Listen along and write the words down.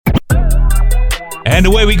And the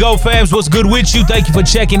way we go, fams, what's good with you? Thank you for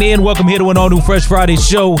checking in. Welcome here to an all-new Fresh Friday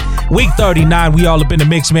show. Week 39, we all up in the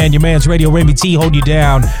mix, man. Your man's Radio Remy T, hold you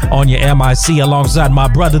down on your MIC alongside my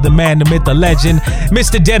brother, the man, the myth, the legend,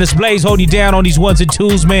 Mr. Dennis Blaze, hold you down on these ones and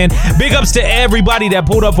twos, man. Big ups to everybody that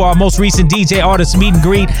pulled up for our most recent DJ artist meet and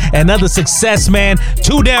greet. Another success, man.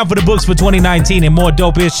 2 down for the books for 2019 and more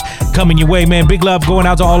dope-ish coming your way, man. Big love going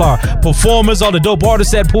out to all our performers, all the dope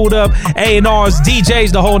artists that pulled up, A&Rs,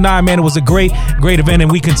 DJs, the whole nine, man. It was a great event,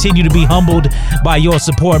 and we continue to be humbled by your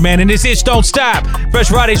support, man. And this itch don't stop. Fresh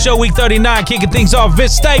Friday show, week 39, kicking things off.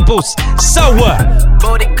 Vince Staples, so what?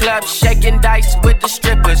 Booty club, shaking dice with the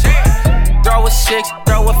strippers. Throw a 6,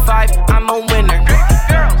 throw a 5, I'm a winner.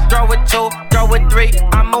 Throw a 2, throw a 3,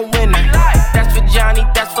 I'm a winner. That's for Johnny,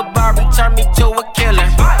 that's for Barbie, turn me to a killer.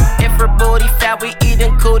 If her booty fat, we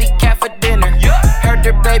eating cootie cat for dinner. Heard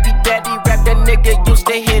her baby daddy rap, that nigga used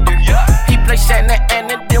to hit her. He play Santa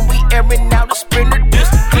Ana, then we airing out a sprinter. This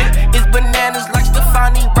clip is bananas like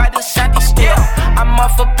Stefani right inside the still. I'm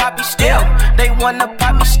off of Poppy still, they wanna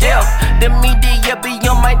pop me still. The media be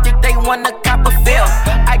on my dick, they wanna cop a feel.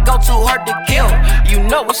 I go too hard to kill, you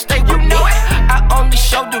know it, stay with me. I only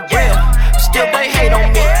show the real, still they hate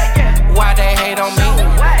on me. Why they hate on me?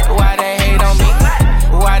 Why they hate on me?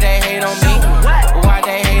 Why they hate on me? Why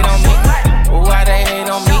they hate on me? Why they hate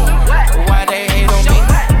on me? Why they hate on me?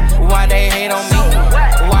 Why they hate on me?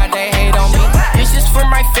 Why they hate on me? This is for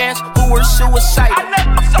my fans who were suicidal.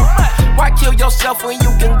 Why kill yourself when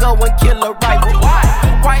you can go and kill a rival?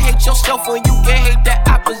 Why hate yourself when you can hate the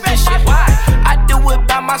opposition? I do it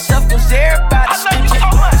by myself cause everybody's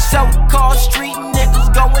snitching. So-called street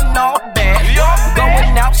niggas going all bad,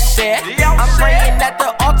 going out sad. I'm praying at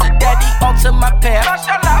the altar, daddy alter my path.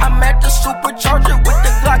 I'm at the supercharger with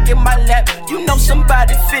the Glock in my lap. You know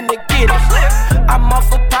somebody finna get it. I'm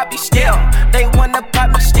off of Poppy still, they wanna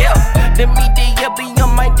pop me still. The media be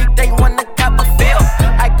on my dick, they wanna cop a feel.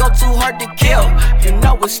 I go too hard to kill, you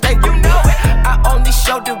know it, stay with me. I only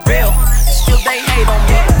show the real, still they hate on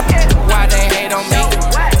me. Why they hate on me?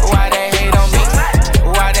 Why they hate on me?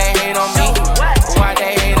 Why they hate on me? Why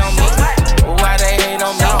they hate on me? Why they hate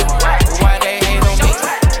on me? Why they hate on me?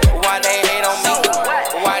 Why they hate on me?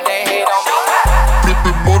 Why they hate on me?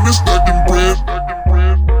 Flipping money, stacking bread.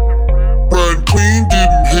 Riding clean,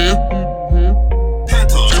 getting hit.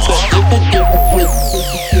 If I ever go for broke,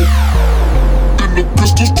 then the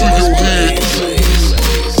pistols to your head.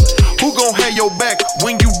 Who gon' have your back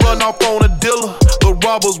when you run off on a dealer? The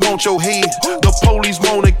robbers want your head, the police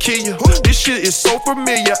wanna kill you. This shit is so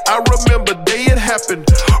familiar, I remember day it happened.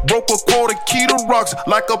 Broke a quarter key to rocks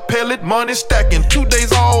like a pellet, money stacking. 2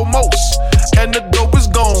 days almost, and the dope is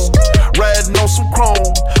gone. Riding on some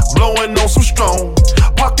chrome, blowing on some strong.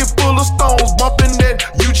 Pocket full of stones, bumping that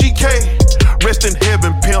UGK. Rest in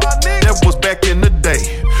heaven, pimp, that was back in the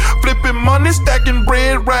day. Flipping money, stacking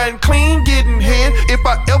bread, riding clean, getting head. If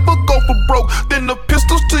I ever go for broke, then the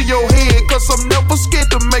pistols to your head. Cause I'm never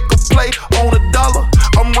scared to make a play on a dollar.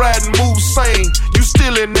 I'm riding moves sane, you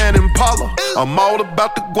still in that Impala. I'm all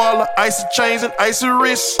about the guala, icy chains and icy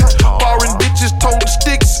wrists. Foreign bitches toting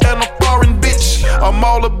sticks and a foreign bitch. I'm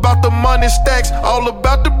all about the money stacks, all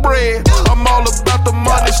about the bread. I'm all about the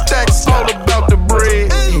money stacks, all about the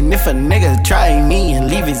bread. And if a nigga try me and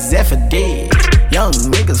leave his F for dead, young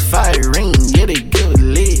niggas firing, yeah, they good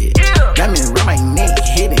lead. Diamond round my neck,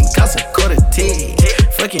 hitting cost a quarter Ted.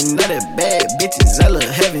 Fucking other bad bitches, I love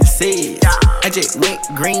heaven said. I just went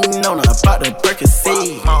green on her, bought the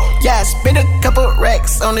Percocet. Yeah, I spent a couple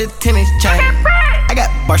racks on the tennis chain. I got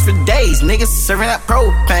bars for days, niggas serving out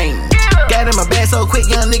propane. Got in my bag so quick,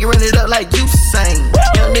 young nigga run it up like Usain.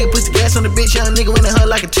 Young nigga puts the gas on the bitch, young nigga went in her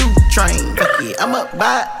like a 2 train. Fuck it, I'm up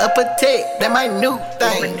by Upper Tech, that my new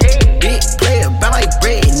thing. Big player, buy my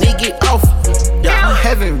bread, nigga get off. Yeah, I'm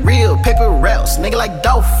having real paper routes, nigga like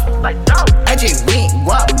Dolph. I just went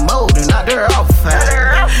guap mode and knocked her off.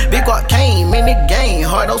 Big guap came in the game,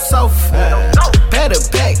 hard no soft. Paddle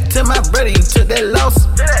back to my brother, you took that loss.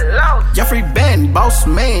 Y'all free band, boss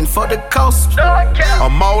man, for the cost.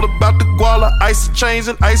 I'm all about the guala, icy chains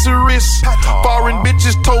and icy wrists. Foreign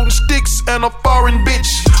bitches toting sticks and a foreign bitch.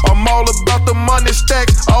 I'm all about the money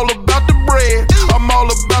stacks, all about the bread. I'm all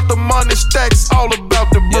about the money stacks, all about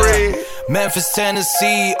the bread. Yeah. Memphis,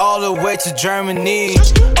 Tennessee, all the way to Germany.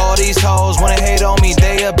 All these hoes wanna hate on me,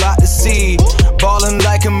 they about to see. Ballin'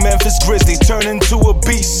 like a Memphis Grizzly, turn into a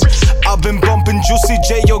beast. I've been bumping Juicy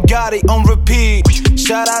J, Yo Gotti on repeat.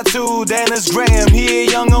 Shout out to Dennis Graham, he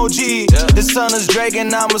a young OG. His son is Drake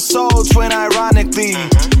and I'm a soul twin, ironically.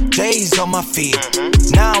 Days on my feet,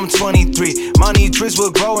 now I'm 23. Money trees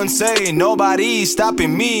will grow and say, nobody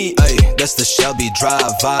stopping me. Ay, that's the Shelby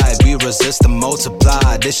Drive vibe. We resist and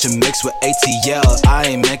multiply. This shit mixed with ATL. I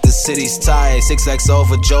ain't make the city's tight. 6X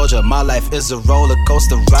over Georgia. My life is a roller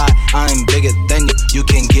coaster ride. I'm bigger than you. You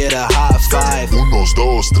can get a high five. Unos,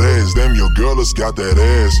 dos, tres. Damn, your girl has got that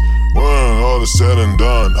ass. When all is said and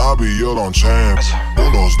done, I'll be your on champ.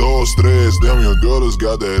 Unos, dos, tres. Damn, your girl has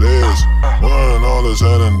got that ass. When all is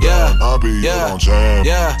said and done, I'll be your on champ.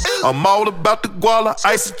 I'm all about the guala,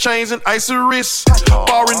 icy chains and icy wrists.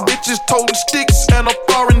 Foreign bitches, toting sticks, and a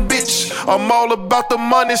foreign bitch. I'm all about the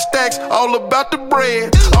money stacks, all about the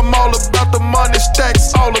bread. I'm all about the money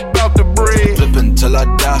stacks, all about the bread. Flippin' till I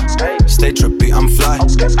die, stay trippy, I'm fly.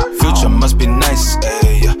 Future must be nice,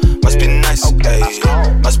 ayy. Must be nice,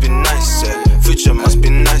 ayy. Must be nice, ayy. Future must be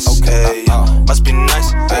nice, ayy. Must be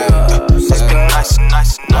nice, ayy. Must be nice,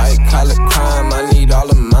 nice, nice. White collar crime, I need all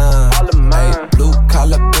of mine. Ay, blue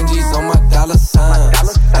collar Benjis on my dollar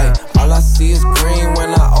signs. Ay, all I see is green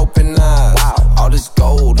when I open eyes. All this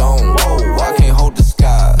gold on, whoa, I can't hold the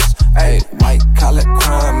skies. Ay, white collar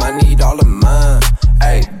crime, I need all of mine.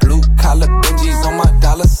 Ay, blue collar Benjis on my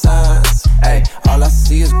dollar signs. Ay, all I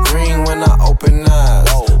see is green when I open eyes.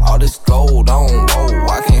 All this gold on, whoa,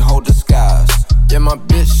 I can't hold the skies. Yeah, my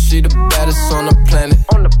bitch, she the baddest on the planet.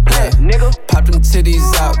 Nigga. Pop them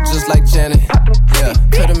titties out just like Janet. Yeah,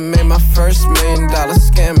 could've made my first $1 million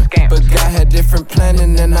scamming, but God had different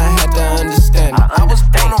planning and I had to understand it. I was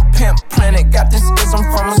born on Pimp Planet, got this ism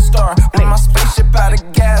from a star. When my spaceship out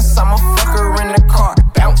of gas, I'ma fuck her in the car.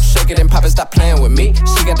 Bounce, shake it and pop it, stop playing with me.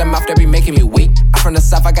 She got the mouth that be making me weak. I'm from the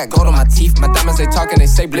south, I got gold on my teeth. My diamonds, they talking, they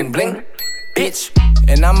say bling bling. Bitch.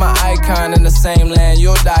 And I'm an icon in the same land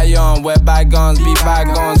you'll die on. Where bygones be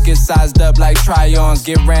bygones. Get sized up like try-ons.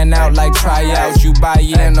 Get ran out like tryouts. You buy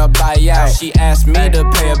in or buy out. She asked me to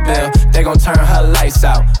pay a bill. They gon' turn her lights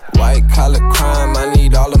out. White collar crime, I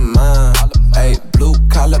need all of mine. Ay, blue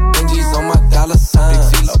collar Benjis on my dollar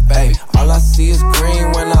signs. Ay, all I see is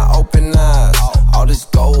green when I open eyes. All this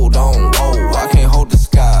gold on, whoa, I can't hold the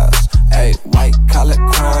skies. Ay, white collar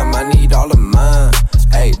crime, I need all of mine.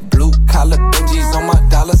 Ay, blue collar Benjis on my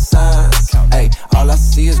dollar signs. Ay, all I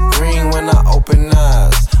see is green when I open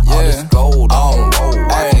eyes. All this gold on, whoa,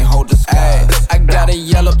 I can't hold the skies. I got a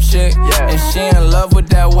yellow chick, and she in love with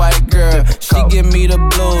that white girl. She give me the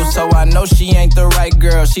blues, so I know she ain't the right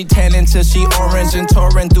girl. She tan until she orange and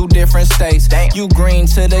touring through different states. You green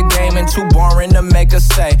to the game and too boring to make a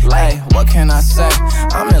say. Hey, what can I say?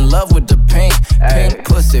 I'm in love with the pink. Pink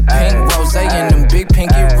pussy, pink rose, and them big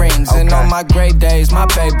pinky rings. And on my great days, my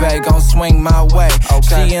baby gon' swing my way.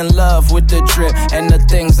 She in love with the drip and the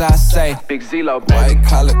things I say. Big Zelo, baby. White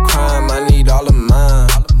collar crime, I need all of mine.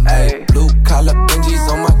 Ay, blue collar Benjis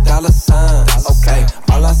on my dollar signs. Ay,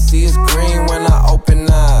 all I see is green when I open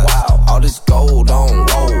eyes. All this gold on,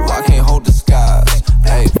 whoa, I can't hold the skies.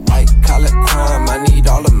 Ay, white collar crime, I need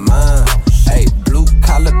all of mine. Ay, blue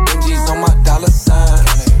collar Benjis on my dollar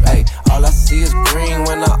signs. Ay, all I see is green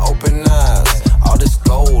when I open eyes. All this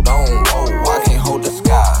gold on, whoa, I can't hold the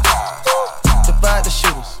skies. Divide the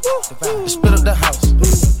shooters, the split up the house.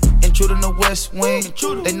 Intruder in the west wing,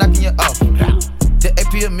 they knocking you off. The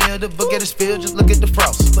AP a meal, the book get a spill, just look at the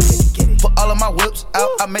frost. Put all of my whips out,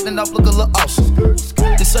 I make the knife look a little awesome.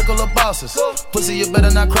 The circle of bosses, pussy you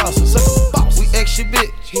better not cross us. We extra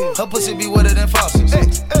bitch, her pussy be wetter than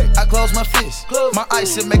faucets. I close my fist, my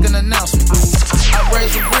ice and make an announcement. I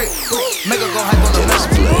raise a brick, make her go hype on the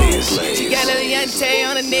mountain. She got a Leontay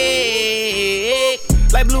on the neck,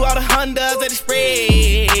 like blue all the Hondas that it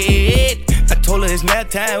spread. I told her it's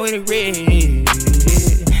nap time with it red.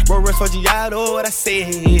 Roll for Giotto, what I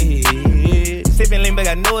said. Sippin' lean, but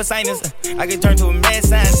got no sinus. I can turn to a mad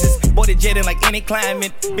scientist. Boy, the jetting like any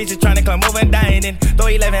climate. Bitches tryna climb over and dying. Throw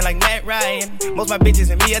 11 like Matt Ryan. Most my bitches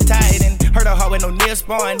and me are tied in. Hurt her heart with no nail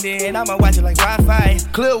spawned in. I'ma watch it like Wi-Fi.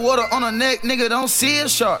 Clear water on her neck, nigga, don't see a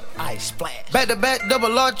shark. Ice splash. Back to back,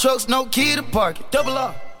 double R trucks, no key to park it. Double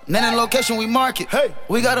R. Then in location we market. Hey,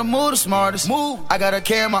 we gotta move the smartest. Move. I got a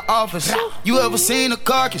K in my office. You ever seen a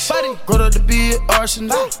carcass? Buddy. Grow up to be an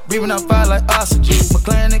arsonist. Breathing out fire like oxygen.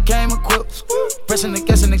 McLaren that came equipped. Pressing the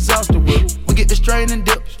gas and exhaust the whip. We get the strain and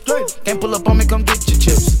dip. Can't pull up on me, come get your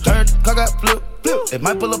chips. Heard the car got flipped. It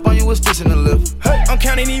might pull up on you with sticks in the lift. Hey. I'm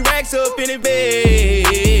counting these racks up in the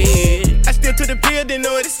bed. I still to the pill, didn't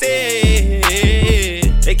know what it said.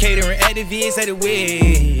 They catering at the VS at the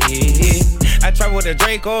way. I travel with a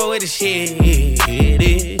Draco with the shit.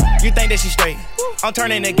 You think that she straight? I'm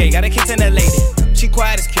turning the gate, got a kiss in that lady. She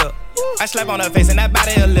quiet as kill. I slap on her face and I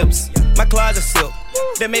bite her lips. My claws are silk.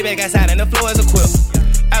 The Maybach outside and the floor is equipped.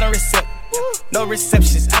 I don't accept, no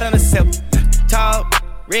receptions. I don't accept. Tall,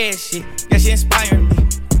 red shit, yeah, she inspiring me.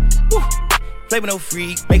 Woo. Play with no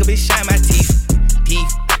freak, make a bitch shine my teeth.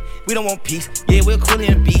 Peace, we don't want peace. Yeah, we're cool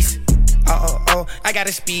in peace. Oh, I got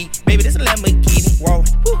a speed. Baby, this a Lamborghini. Whoa,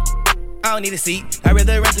 woo. I don't need a seat. I'd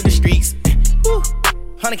rather run through the streets. Woo.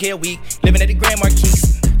 100K a week, living at the Grand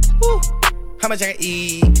Marquis. Woo. How much I can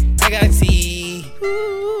eat? I gotta see.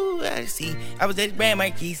 Ooh, I gotta see. I was at the Grand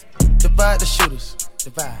Marquis. Divide the shooters.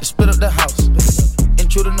 Divide. Split up the house.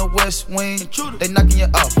 Intruder in the West Wing. They knocking you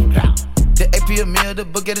off. The AP a meal, the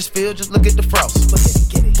book at the spill. Just look at the frost.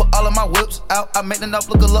 Put all of my whips out. I make them up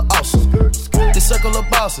look a little awesome. The circle of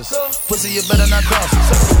bosses. Pussy, you better not cross it.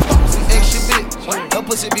 Extra bitch. No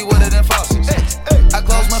pussy be wetter than faucets. I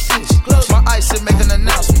close my fist. My ice and make an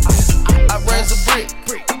announcement. I raise a brick.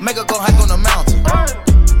 Make her go hike on the mountain.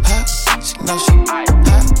 She know she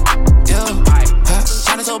yo.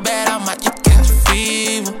 Tryna so bad I might just catch a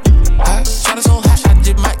fever. Tryna so hot I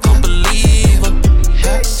just might go believe her.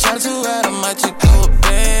 Tryna too hot I might just go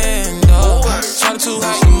bando. Tryna too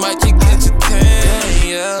hot you might just catch a tan.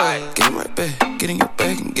 Yeah. Get it right back, get in your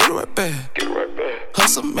bag and get it right back.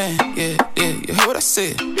 Hustle man, yeah, you heard what I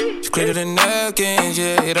said. She clearer than napkins,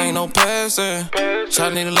 yeah, it ain't no passing.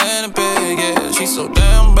 Shot need a landing bag, yeah, she so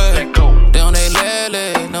damn bad. Down they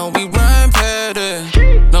lady, no we run past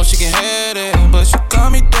it. No she can have it, but she call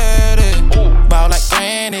me daddy. Ball like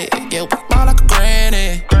granny, yeah, ball like a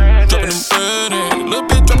granny. Dropping them burning, little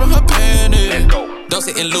bitch dropping her panties. Don't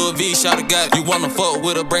sit in Louis V, shout got you wanna fuck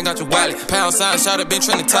with her, bring out your wallet. Pound sign, shout been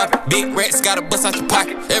trending topic. Big racks, gotta bust out your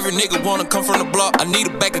pocket. Every nigga wanna come from the block. I need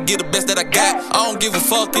a back, I get the best that I got. I don't give a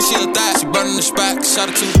fuck if she a thot. She burning the spot, shout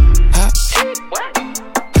it to hot.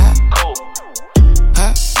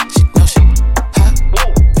 Hot, she know she hot.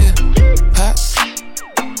 Yeah, hot.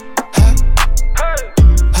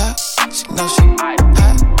 Hot, she know she hot.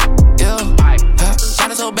 Yeah, hot.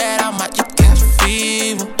 Shot it so bad I might just catch a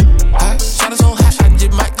fever. Shot it so hot I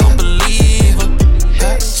just might go believe her.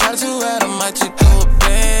 Shot it too hot I might just go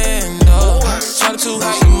bando. Shot it too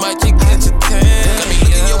hot you might just catch a tan. Let me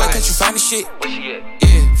look in your way cause you find the shit.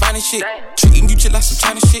 Yeah, finding shit. Treating you chill like some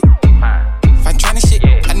China shit. Fine China shit.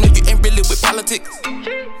 I know you ain't really with politics.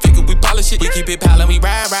 Figure we polish it. We keep it pallin', we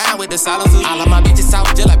ride with the silence. All of my bitches out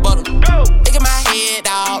just like butter. Look at my head,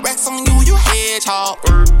 dawg. Racks on you, you hedgehog.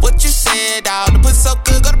 What you said, dawg? The pussy so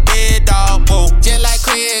good, go to bed, dawg. Whoa. Just like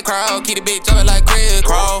Chris Crow. Keep the bitch jumpin' like Chris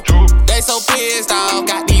Crow. They so pissed, dawg.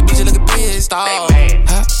 Got these bitches lookin' pissed, dawg.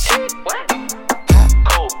 Huh?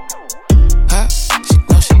 Huh? She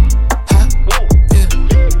know she hot. Yeah.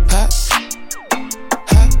 Hot.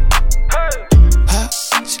 Hot.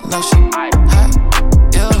 She know she hot.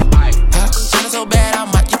 Yeah. Hot. Shot it so bad I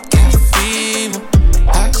might just catch a fever.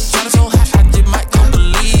 Hot. Shot it so hot I just might go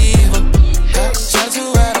believe her. Hot. Shot it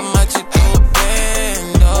too hot I might just go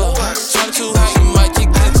bando. Shot it too hot you might just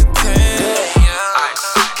catch a tan.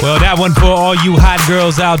 Well, that one for all you hot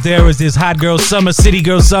girls out there is this Hot Girl Summer. City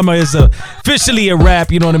Girl Summer is officially a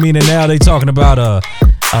wrap, you know what I mean? And now they talking about a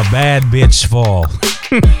bad bitch fall.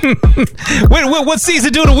 What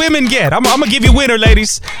season do the women get? I'm going to give you winter,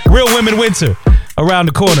 ladies. Real women winter around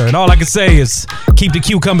the corner. And all I can say is keep the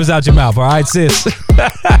cucumbers out your mouth, all right, sis?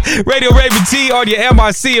 Radio Raven T on your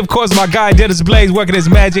MRC. Of course, my guy Dennis Blaze working his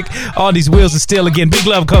magic on these wheels of steel. Again, big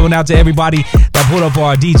love coming out to everybody that put up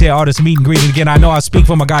our DJ artist meet and greet. And again, I know I speak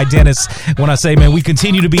for my guy Dennis when I say, man, we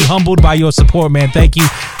continue to be humbled by your support, man. Thank you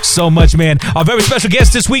so much, man. Our very special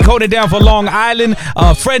guest this week, holding it down for Long Island,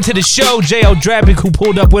 a friend to the show, J.O. Drapic, who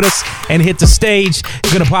pulled up with us and hit the stage.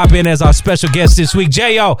 Gonna pop in as our special guest this week.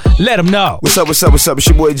 J.O., let him know. What's up? It's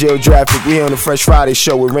your boy J.O. Drapic. We here on the Fresh Friday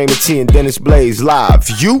show with Raymond T and Dennis Blaze live.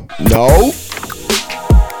 You know.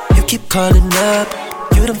 You keep calling up,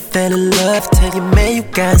 you done fell in love. Tell you, man, you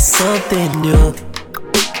got something new.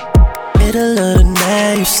 Middle of the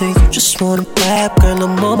night, you say you just wanna vibe. Girl,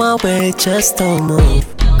 I'm on my way, just don't move.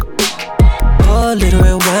 Pour a little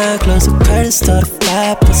red wine, close the curtains, start a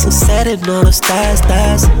fire. Put some setting on the stars.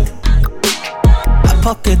 I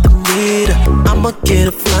pocket the meter, I'ma get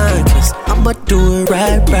it flying, cause I'ma do it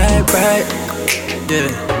right. Yeah.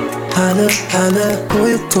 Holla, who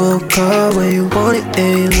you gon' call when you want it,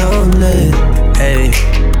 ain't lonely. Hey,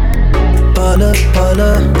 baller,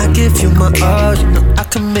 I give you my all, you know I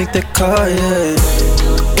can make that call, yeah.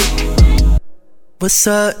 What's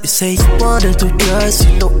up? You say you wanna do drugs,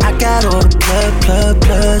 you know I got all the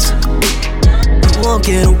plus. You won't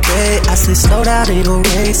get away, I say slow down, ain't no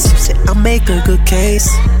race. You say I'll make a good case.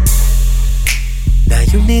 Now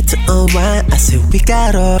you need to unwind. I said we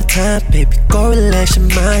got all the time, baby. Go relax your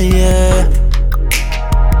mind, yeah.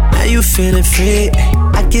 Now you feeling free.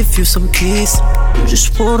 I give you some peace. You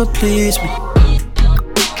just wanna please me.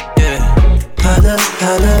 Yeah. Holla,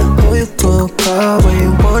 holla, who you gon' call when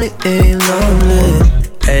you want it, ain't lonely.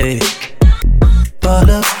 Hey.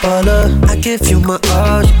 Baller, baller, I give you my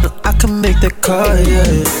all. You know I can make that call,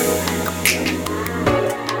 yeah.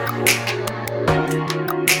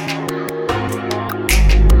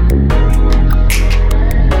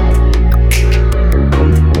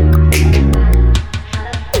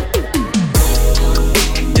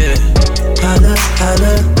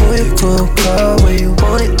 Holla, who you gon' call when you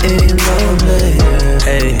want it, ain't lonely, yeah.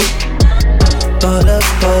 Hey, baller,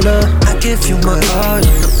 baller, I give you my all,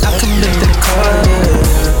 you know I can make that call, yeah.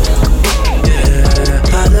 Yeah,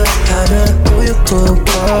 holla, holla, who you gon'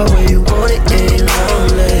 call when you want it, ain't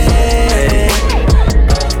lonely, hey.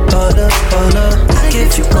 Baller, baller, I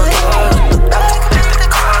give you my all, you know I can make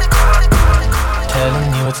that call. Telling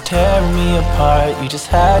you it's tearing me apart. You just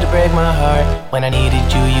had to break my heart. When I needed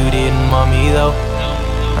you, you didn't want me though.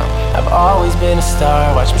 I've always been a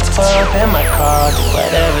star. Watch me pull up in my car. Do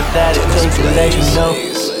whatever that it takes to let you know.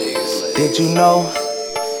 Did you know?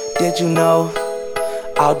 Did you know?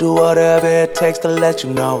 I'll do whatever it takes to let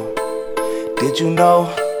you know. Did you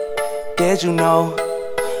know? Did you know?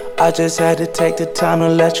 I just had to take the time to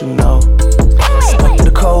let you know. Stuck to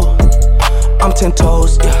the code. I'm 10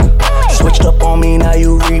 toes, yeah. Switched up on me, now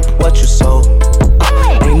you reap what you sow.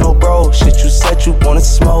 Ain't no bro, shit you said you wanna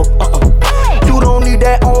smoke. You don't need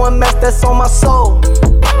that OMS, that's on my soul.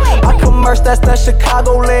 I commerce, that's that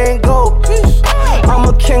Chicago lingo. I'm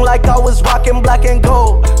a king like I was rockin' black and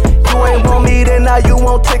gold. You ain't want me, then now you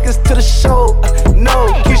want tickets to the show.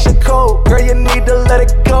 No, Keisha Cole, girl, you need to let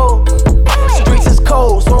it go. Streets is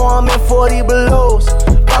cold, so I'm in 40 belows.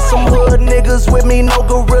 Got some hood niggas with me, no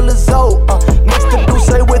gorillas, oh. Mix the Douce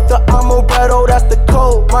with the Amaretto, that's the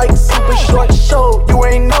code. Mike, super short show, you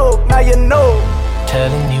ain't know, now you know.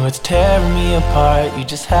 Telling you it's tearing me apart. You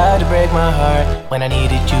just had to break my heart. When I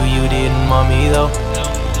needed you, you didn't want me though.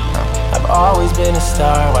 I've always been a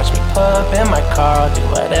star. Watch me pull up in my car. Do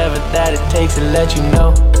whatever that it takes to let you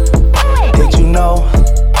know. Did you know?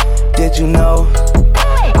 Did you know?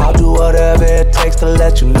 I'll do whatever it takes to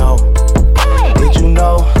let you know. Did you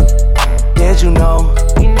know? Did you know?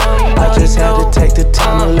 I just had to take the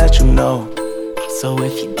time to let you know. So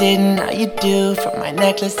if you didn't, now you do. From my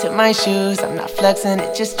necklace to my shoes, I'm not flexing,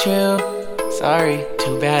 it's just true. Sorry,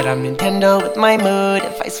 too bad I'm Nintendo with my mood.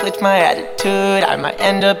 If I switch my attitude, I might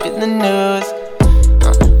end up in the news.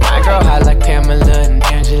 My girl hot like Pamela and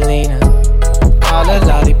Angelina. Call her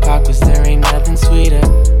lollipop cause there ain't nothing sweeter.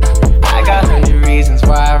 I got 100 reasons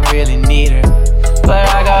why I really need her, but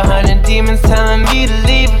I got 100 demons telling me to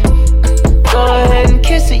leave her. Go ahead and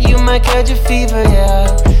kiss it, you might catch a fever,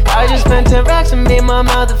 yeah. I just spent 10 racks and made my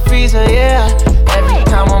mouth a freezer, yeah. Every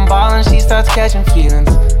time I'm ballin', she starts catching feelings,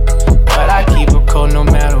 but I keep her cold no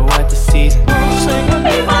matter what the season.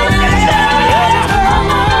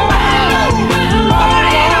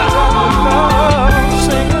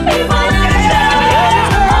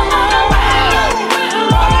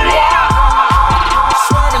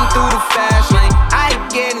 Swerving through the fast lane, I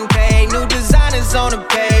ain't getting paid. New designers on the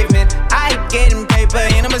pavement, I ain't getting paper.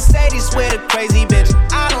 In a Mercedes with a crazy bitch,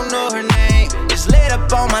 I don't know her name. It's lit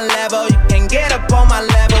up on my level, you can get up on my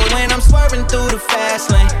level. When I'm swerving through the fast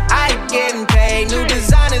lane, I ain't getting paid. New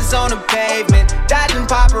designers on the pavement, dodging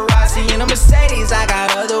paparazzi. In a Mercedes, I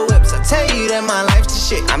got other whips. I tell you that my life's the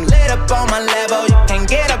shit. I'm lit up on my level, you can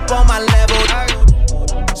get up on my level.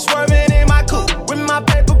 Swerving in my coupe with my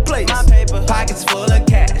paper plates, pockets full of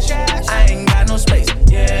cash. I ain't got no space.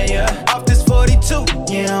 Yeah, yeah. Off this 42,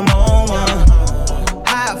 yeah, I'm on one.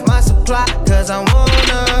 Half my supply, cause I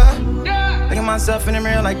wanna. Look at myself in the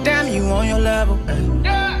mirror like, damn, you on your level.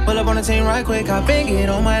 Pull up on the team right quick, I been get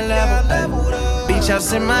on my level. Beach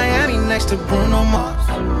house in Miami next to Bruno Mars.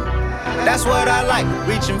 That's what I like,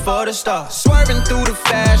 reaching for the stars. Swerving through the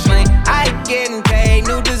fast lane, I ain't getting paid.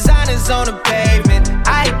 New designers on the pavement,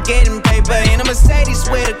 I ain't getting paper. In a Mercedes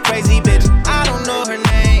with a crazy bitch, I don't know her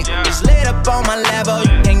name. It's lit up on my level,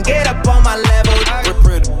 you can get up on my level.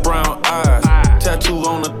 Pretty brown eyes, tattoo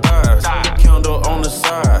on the thighs, candle on the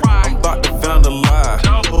side. I'm about to vandalize,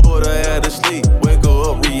 put her at the sleep, wake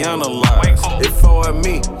her up, reanalyze. If for at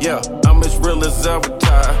me, yeah, I'm as real as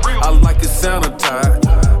advertised. I like it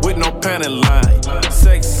sanitized, with no panic line.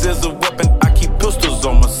 Sex is a weapon, I keep pistols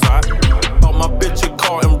on my side. Bought my bitch a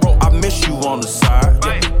car and bro, I miss you on the side.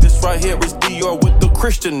 Yeah, this right here is Dior with the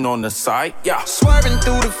Christian on the side, yeah. Swerving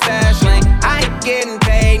through the fast lane, I ain't getting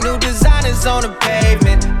paid. New designers on the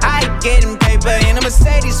pavement, I ain't getting paper. In a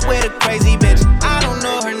Mercedes with a crazy bitch, I don't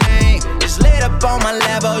know her name. It's lit up on my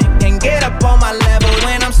level, you can get up on my level.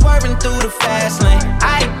 When I'm swerving through the fast lane,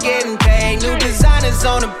 I ain't getting paid. New designers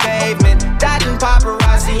on the pavement, dodging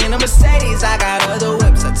paparazzi. In a Mercedes, I got other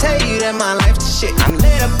whips. I tell you that my life's the shit. I'm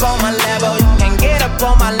lit up on my level, you can get up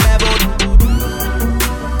on my level.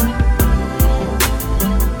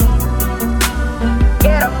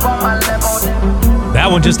 Get up on my level. That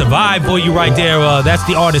one just a vibe for you right there. That's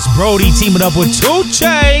the artist Brody teaming up with 2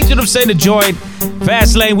 Chainz. You know what I'm saying? The joint.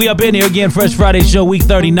 Fast Lane, we up in here again. Fresh Friday show, week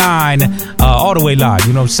 39. All the way live.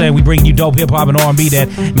 You know what I'm saying? We bring you dope hip-hop and R&B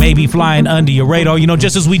that may be flying under your radar. You know,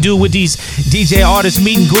 just as we do with these DJ artists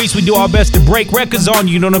meet and greets, we do our best to break records on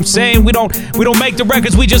you. You know what I'm saying? We don't make the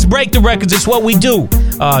records. We just break the records. It's what we do.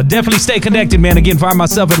 Definitely stay connected, man. Again, find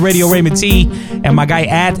myself at Radio Raymond T and my guy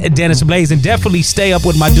at Dennis Blaze. And definitely stay up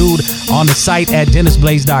with my dude on the site at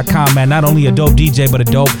DennisBlaze.com, man. Not only a dope DJ, but a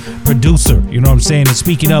dope producer. You know what I'm saying? And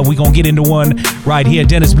speaking of, we're going to get into one right here.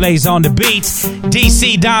 Dennis Blaze on the beats.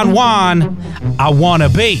 DC Don Juan, I Wanna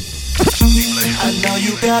Be. I know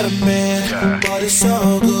you got a man, but it's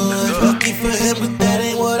so good. Lucky for him, but that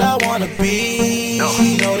ain't what I wanna be.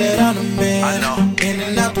 You know that I'm the man, in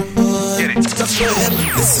and out the hood. Tough for him,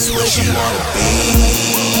 but this is where she wanna be.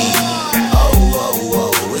 Oh,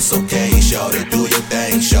 oh, oh, it's okay, shorty, do your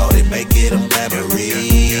thing, shorty, make it a memory.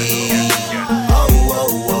 Oh,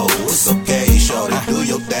 oh, oh, it's okay, shorty, do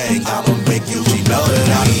your thing, I'ma make you. She know that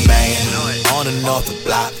I'm the man, on and off the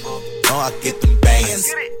block. Know I get the bands.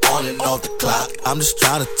 On and off the clock, I'm just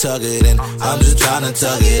tryna tug it in. I'm just tryna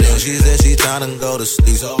tug it in. She said she tryna go to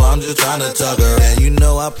sleep, so I'm just tryna tug her in. You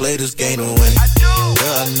know I play this game to win.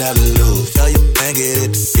 Girl, I never lose. Tell your man get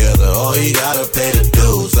it together, or he gotta pay the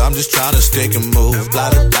dues. I'm just tryna stick and move.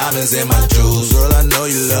 Lot of diamonds in my jewels. Girl, I know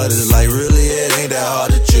you love this life. Really, it ain't that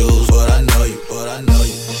hard to choose. But I know you, but I know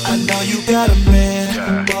you. I know you got a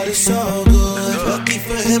man, but it's so good. Lucky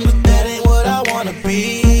for him, but that ain't what I wanna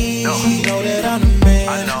be. You know that I'm the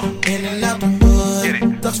man, in and out the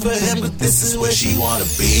hood. Thugs for him, but this is where she wanna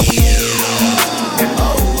be.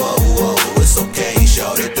 Oh, oh, oh, it's okay,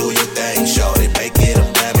 shorty, do your thing, shorty, make it a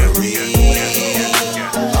memory.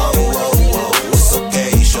 Oh, oh, oh, it's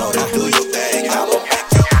okay, shorty, do your thing, I'ma make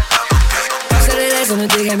you. Said that ass on the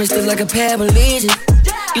dick, had me stiff like a paraplegic.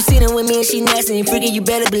 You seen her with me and she nasty and freaky, you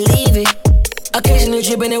better believe it. Occasionally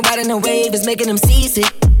tripping and riding a wave is making them seasick.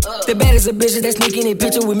 The baddest of bitches that sneak in a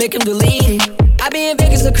picture, we make them delete it. I be in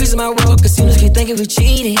Vegas, increasing my world, casinos keep thinking we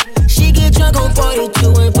cheated. She get drunk on 42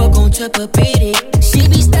 and fuck on Chapapiti. She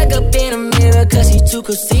be stuck up in a mirror cause she too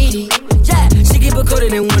conceited. Yeah, she keep a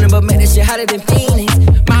coated in winter, but man, that shit hotter than Phoenix.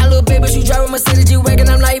 My little baby, she driving Mercedes G-Wagon,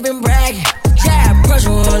 I'm not even bragging. Yeah, brush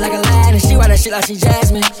on her like a lad, and she ride that shit like she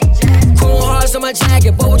Jasmine. Cool hearts on my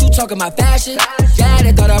jacket, boy, what you talking about fashion? Yeah,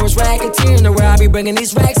 they thought I was racketeering, the where I be bringing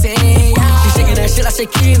these racks in. Yeah. She shaking that shit like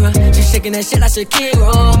Shakira, she shaking that shit like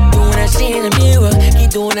Shakira. Doing that shit in the mirror,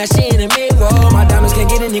 keep doing that shit in the mirror. My diamonds can't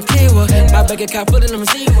get any clearer, my bank account putting them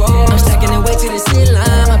zero. I'm stacking it way to the ceiling,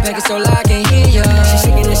 my package so loud I can't hear ya. She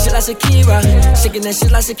shaking that shit like Shakira, shaking that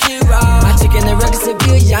shit like Shakira. I taking the records to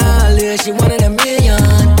billion, little she wanted a million.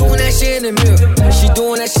 Doing that shit in the mirror, she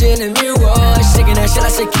doing that shit in the mirror. Shaking that shit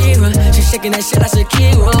like Shakira, she shaking that shit like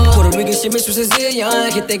Shakira. Puerto Rican shit mixed with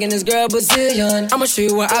Sicilian, keep thinking this girl Brazilian. I'ma show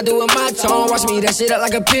you what I do with my tone, watch me that shit up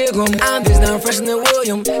like a pilgrim. I'm just now fresher than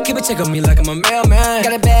William, keep a check on me like I'm a mailman.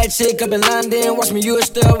 Got a bad chick up in London, watch me use a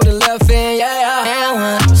stir with a left hand,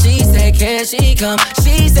 yeah. She said can she come,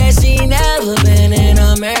 she said she never been in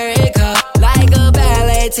America. Like a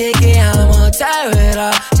ballet ticket, I'ma tear it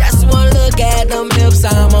up. Just one look at them hips,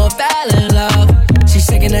 I'ma fall in love. She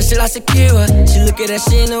shaking that shit like Shakira, she look at that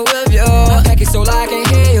shit in the whip, yo. My package so loud I can't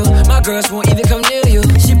hear you, my girls won't even come near you.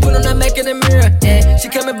 She put on that make in the mirror, yeah. She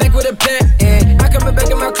coming back with a pen, yeah. I coming back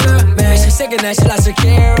in my club, man. She shaking that shit like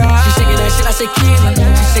Shakira, she shaking that shit like Shakira,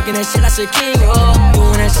 she shaking that shit like Shakira.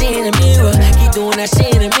 Doing that shit in the mirror, keep doing that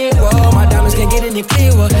shit in the mirror. My diamonds can't get any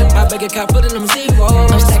clearer, my bank account putting them zero.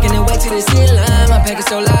 I'm stacking it way to the ceiling, my package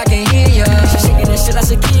so loud I can't hear ya. She shaking that shit like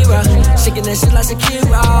Shakira, shaking that shit like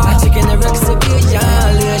Shakira. I taking the records to billion,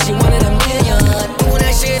 little she wanted a million. Doing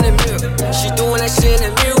that shit in the mirror, she doing that shit in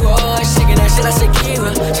the mirror. Shaking that shit like Shakira,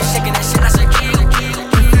 she shaking that shit like Shakira.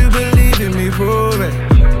 If you believe in me, prove it.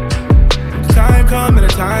 The time coming,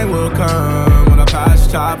 the time will come when I pass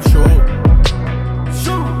top show.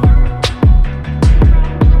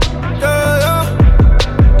 Yeah, yeah.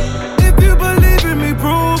 If you believe in me,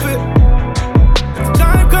 prove it. The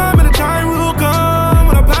time coming, the time will come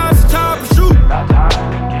when I pass the top shoot.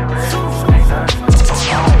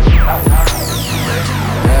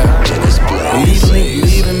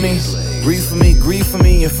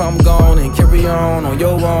 if I'm gone and carry on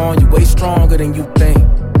your own. You way stronger than you think.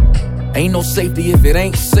 Ain't no safety if it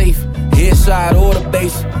ain't safe. Headshot or the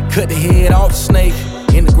base, cut the head off the snake.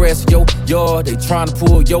 In the grass of your yard, they tryna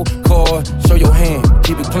pull your card. Show your hand,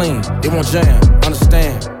 keep it clean, they won't jam,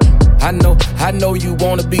 understand. I know you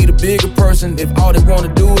wanna be the bigger person. If all they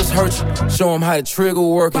wanna do is hurt you, show them how the trigger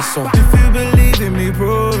working. So if you believe in me,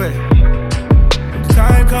 prove it. The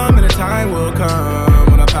time come and the time will come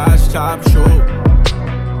when I pass the top, shoot.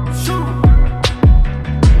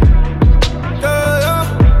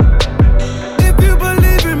 If you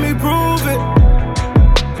believe in me, prove it.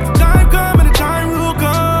 The time come and the time will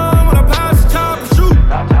come when I pass the top, shoot.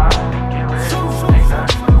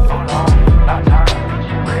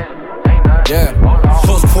 Yeah,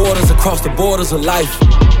 close quarters across the borders of life.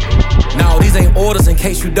 Now these ain't orders in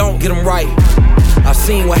case you don't get them right. I've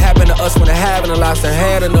seen what happened to us when the having a lost and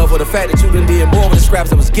had enough. Or the fact that you done did more with the scraps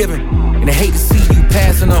that was given. And they hate to see you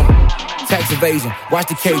passing them. Tax evasion, watch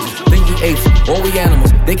the cages, think we apes, or we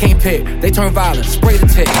animals. They can't pick, they turn violent, spray the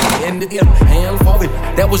tech. And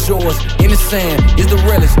that was yours, in the sand, is the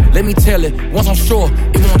realest. Let me tell it, once I'm sure,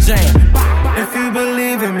 it won't jam. If you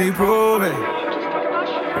believe in me, prove it.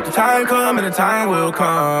 If the time come and the time will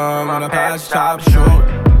come, on a pass the top, shoot.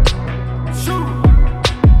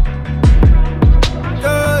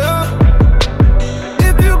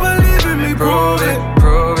 If you believe in me, prove it.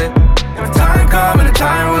 If the time come and the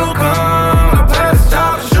time will come, on a pass the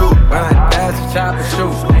top, shoot. Right, pass the top and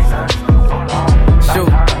shoot.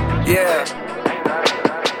 Shoot, yeah.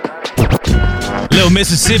 Little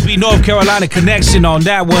Mississippi, North Carolina connection on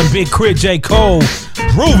that one. Big Crit, J. Cole.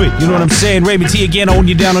 Prove it. You know what I'm saying? Raymond T again holding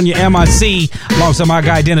you down on your MIC alongside my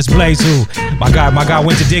guy Dennis Blaze, who my guy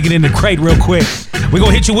went to digging in the crate real quick. We're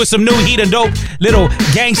gonna hit you with some new heat and dope. Little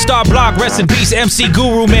Gangstar Block, rest in peace, MC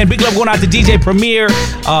Guru, man. Big love going out to DJ Premier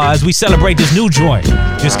as we celebrate this new joint.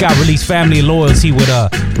 Just got released, Family Loyalty, with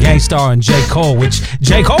Gangstar and J. Cole, which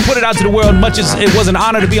J. Cole put it out to the world much as it was an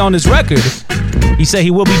honor to be on this record. He said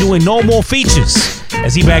he will be doing no more features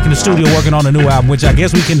as he back in the studio working on a new album, which I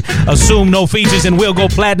guess we can assume no features and will go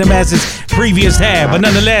platinum as his previous had. But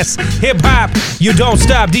nonetheless, hip-hop, you don't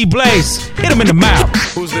stop. D-Blaze, hit him in the mouth.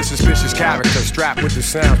 Who's this suspicious character strapped with the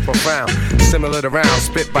sounds profound, similar to rounds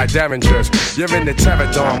spit by derringers? You're in the terror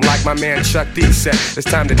dome like my man Chuck D said. It's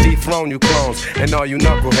time to dethrone you clones and all you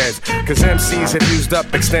knuckleheads, cause MCs have used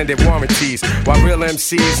up extended warranties, while real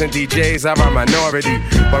MCs and DJs are a minority.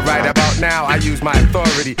 But right about now I use my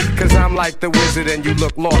authority, cause I'm like the wizard and you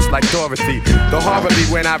look lost like Dorothy. The horror be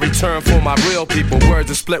when I return for my real people. Words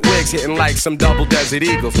of split wigs hitting like some double desert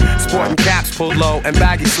eagles, sporting caps pulled low and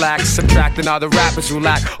baggy slacks, subtracting all the rappers who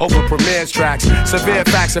lack over Premier's tracks. Severe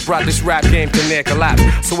facts have brought this rap game to near collapse.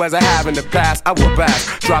 So as I have in the past, I will back,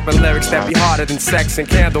 dropping lyrics that be harder than sex and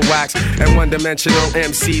candle wax. And one-dimensional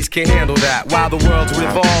MCs can't handle that. While the world's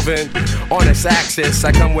revolving on its axis,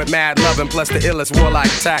 I come with mad loving plus the illest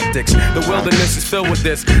warlike tactics. The wilderness is filled with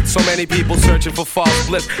this, so many people searching for false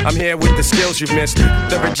bliss. I'm here with the skills you've missed.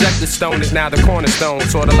 The rejected stone is now the cornerstone,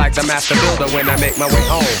 sorta like the master builder when I make my way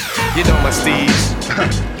home. You know my steeds.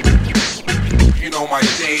 You know my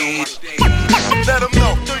steeds. Let them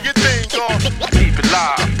know, do your thing, y'all. Keep it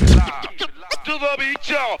live. To the beat,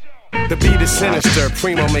 y'all. The beat is sinister,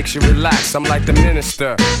 Primo makes you relax. I'm like the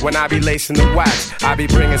minister, when I be lacing the wax, I be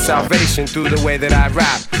bringing salvation through the way that I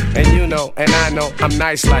rap. And you know, and I know, I'm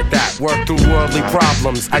nice like that. Work through worldly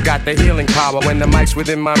problems, I got the healing power. When the mic's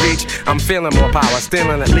within my reach, I'm feeling more power.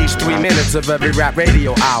 Stealing at least 3 minutes of every rap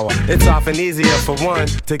radio hour. It's often easier for one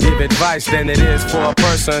to give advice than it is for a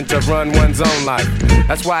person to run one's own life.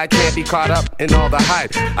 That's why I can't be caught up in all the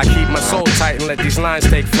hype. I keep my soul tight and let these lines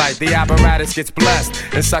take flight. The apparatus gets blessed,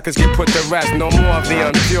 and suckers get put to rest. No more of the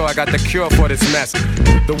unpure, I got the cure for this mess.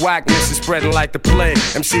 The whackness is spreading like the plague.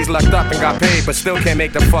 MCs locked up and got paid, but still can't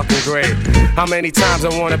make the fucking grade. How many times I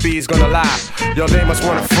wanna be is gonna lie? Yo, they must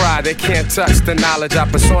wanna fry, they can't touch the knowledge I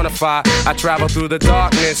personify. I travel through the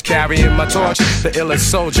darkness, carrying my torch, the illest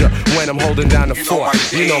soldier when I'm holding down the fort.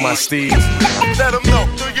 You know my steeds. Let them know,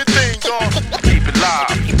 do your thing, dawg. Keep it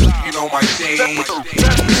live. You know my steeds.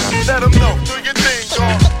 Let them know, do your thing,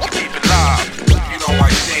 dawg. Keep it live. You know my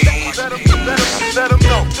steeds. Let them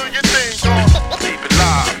know, do your thing, dawg. Keep it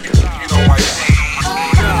live. You know my steeds.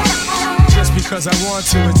 Just because I want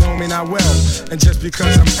to, it don't mean I will. And just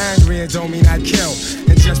because I'm angry, it don't mean I kill.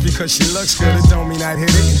 And just because she looks good, it don't mean I hit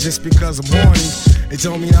it. And just because I'm horny, it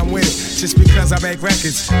don't mean I'm with it. Just because I make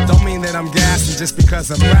records, don't mean that I'm gassed. And just because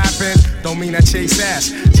I'm rapping, don't mean I chase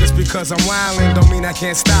ass. Just because I'm wildin', don't mean I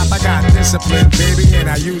can't stop. I got discipline, baby, and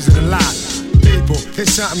I use it a lot. people,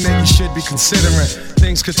 here's something that you should be considering.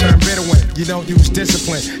 Things could turn bitter when you don't use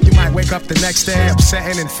discipline. You might wake up the next day upset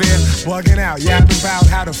and in fear, bugging out, yapping about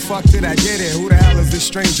how the fuck did I get here? Who the hell is this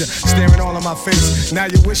stranger staring all in my face? Now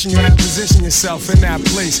you're wishing you had to position yourself in that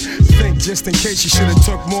place. Think just in case you should have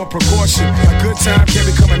took more precaution. A good time can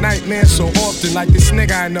become a nightmare so often. Like this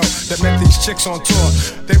nigga I know that met these chicks on tour.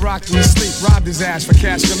 They rocked him to sleep, robbed his ass for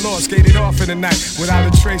cash galore, skated off in the night without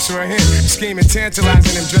a trace or a hint. Scheming,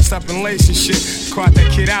 tantalizing him, dressed up in lace and shit. Caught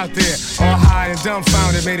that kid out there, all high and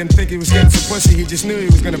dumbfounded. Made him think he was getting some pussy, he just knew he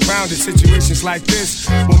was gonna pound it. Situations like this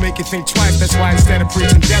will make you think twice. That's why instead of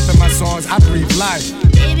preaching death in my songs, I breathe life.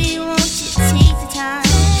 Baby, won't you take the time?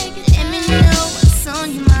 Let me know what's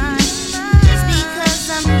on your mind. Just because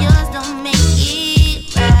I'm yours don't make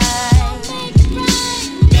it right.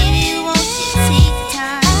 Baby, won't you take the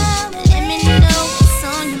time? Let me know what's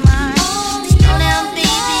on your mind. Slow down, baby,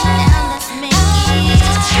 now let's make it.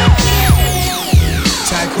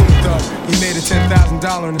 Tycoon thug, he made a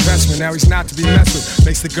 $10,000 investment. Now he's not to be messed with.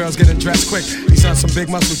 Makes the girls get undressed quick. He's on some big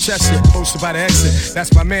muscle chest shit, posted by the exit.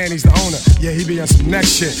 That's my man, he's the owner. Yeah, he be on some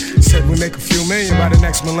next shit. Said we make a few million by the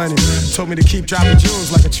next millennium. Told me to keep dropping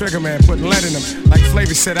jewels like a trigger man, putting lead in them. Like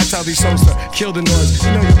Flavor said, I tell these hoes to kill the noise.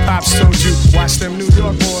 You know your pops told you, watch them New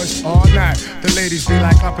York boys all night. The ladies be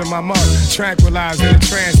like up in my mug, tranquilized in a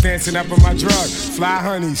trance, dancing up in my drug. Fly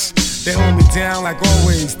honeys, they hold me down like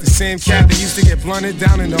always. The same cat that used to get blunted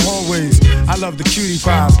down in the hallways. I love the cutie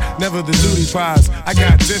pies, never the duty pies. I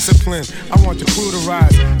got discipline, I want the crew to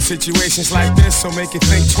rise. Situations like this, so make you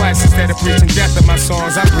think twice. Instead of preaching death in my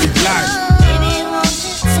songs, I breathe life. Baby, won't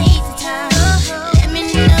you take the time? Let me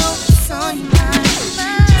know what's on your mind.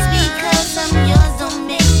 Just because I'm yours don't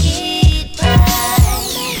make it right.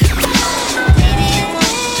 Baby, won't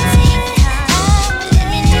you take the time? Let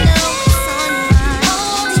me know what's on your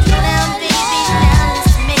mind. Slow down, baby, now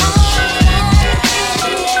let's make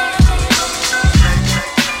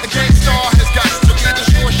A gangsta has got to be the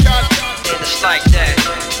sure shot. It's like that.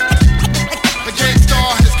 A gangsta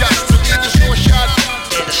has got to be the sure shot.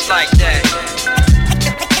 It's like that.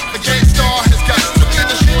 A gangsta has got to be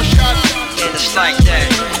the sure shot. It's like that.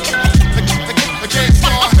 A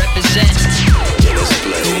gangsta represents.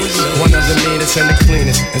 One of the meanest and the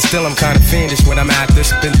cleanest, and still I'm kinda fiendish when I'm at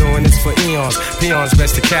this. Been doing this for eons, peons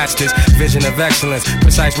best to catch this. Vision of excellence,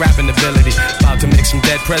 precise rapping ability. About to make some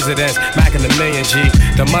dead presidents, macking the million G.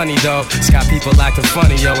 The money though, it's got people acting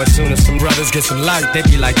funny, yo. As soon as some brothers get some light, they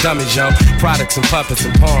be like dummies, yo. Products and puppets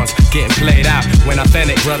and pawns, getting played out. When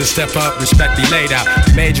authentic brothers step up, respect be laid out.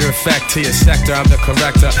 Major effect to your sector, I'm the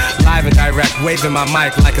corrector. Live and direct, waving my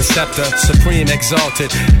mic like a scepter. Supreme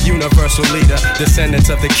exalted, universal leader. Descendants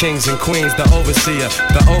of the kings and queens, the overseer,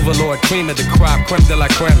 the overlord, cream of the crop, creme de la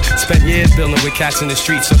creme. Spent years building with cats in the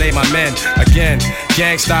streets, so they my men. Again,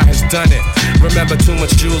 Gangstar has done it. Remember too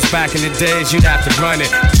much jewels back in the days, you'd have to run it.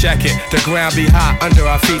 Check it, the ground be hot under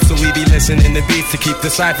our feet, so we be listening to beats to keep the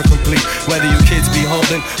cipher complete. Whether you kids be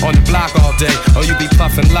holding on the block all day, or you be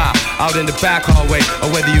puffing loud out in the back hallway,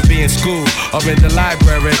 or whether you be in school or in the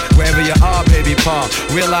library, wherever you are, baby Paul,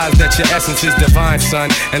 realize that your essence is divine,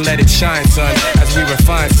 son, and let it shine, son, as we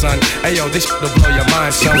refine, son. Hey yo, this shit'll blow your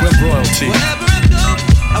mind, son, we're royalty. Wherever I go,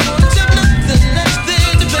 I wanna take nothing less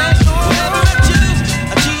than the best. Whatever I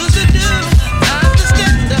choose to do. I'm the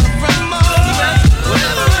stand up from all the rest.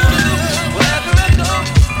 Whatever I go,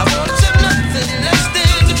 I wanna take nothing less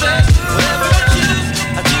than the best. Whatever I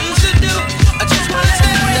choose to do. I just wanna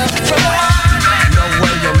stand up from all. No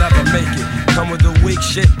way you'll never make it. Come with the weak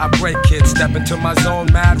shit, I break it. Step into my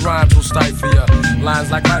zone, mad rhymes will stifle ya.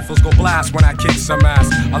 Lines like rifles go blast when I kick some ass.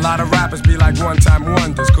 A lot of rappers be like one-time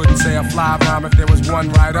wonders. Couldn't say a fly rhyme if there was one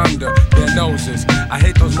right under their noses. I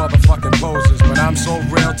hate those motherfucking poses, but I'm so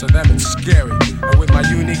real to them it's scary. And with my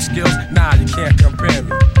unique skills, nah, you can't compare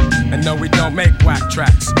me. And no, we don't make whack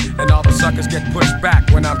tracks. And all the suckers get pushed back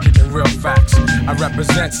when I'm kicking real facts. I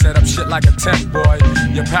represent, set up shit like a tent, boy.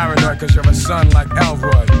 You're paranoid cause you're a son like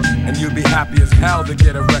Elroy. And you'd be happy as hell to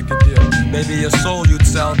get a record deal. Maybe your soul you'd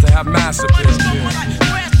sell to have mass appeal.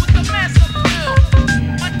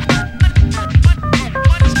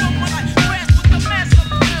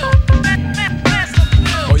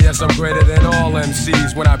 Oh yes, I'm greater than all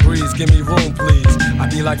MCs. When I breeze, give me room please. I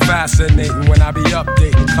be like fascinating when I be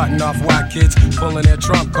updating, cutting off whack kids, pulling their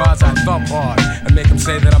trump cards. I thump hard and make them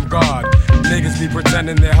say that I'm God. Niggas be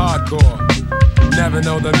pretending they're hardcore, never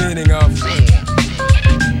know the meaning of.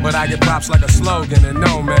 But I get props like a slogan, and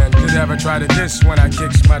no man could ever try to diss when I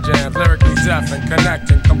kicks my jam. Lyrically deaf and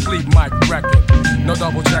connecting, complete mic wrecking. No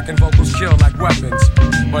double checking, vocals kill like weapons.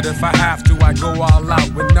 But if I have to, I go all out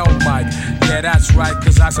with no mic. Yeah, that's right,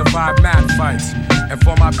 cause I survive mad fights. And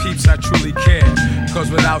for my peeps, I truly care. Cause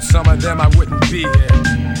without some of them, I wouldn't be here.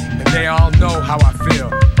 And they all know how I feel.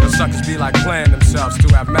 The suckers be like playing themselves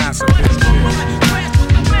to have massive hits.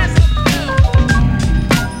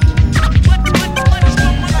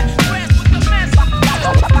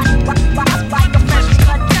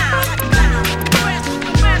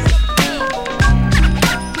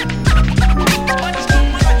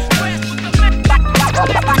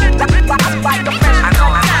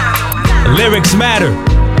 Lyrics matter.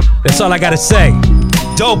 That's all I gotta say.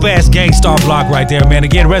 Dope ass Gangstar block right there, man.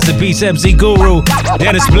 Again, rest in peace, MC Guru,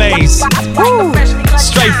 Dennis Blaze. Woo.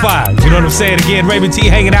 Straight fire. You know what I'm saying? Again, Raymond T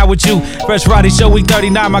hanging out with you. Fresh Friday Show, week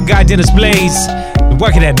 39. My guy Dennis Blaze.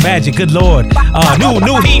 Working that magic, good lord.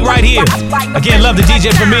 New heat right here. Again, love the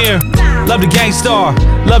DJ Premier. Love the Gangstar.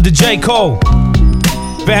 Love the J. Cole.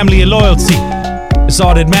 Family and loyalty. It's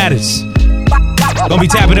all that matters. Gonna be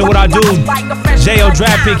tapping in with our dude J.O.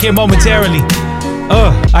 Draft Pick here momentarily.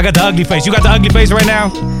 I got the ugly face. You got the ugly face right now?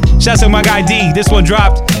 Shouts to my guy D. This one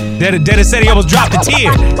dropped. Dennis said he almost dropped a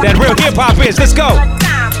tear. That real hip hop is. Let's go.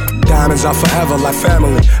 Diamonds are forever like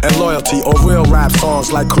family and loyalty, or real rap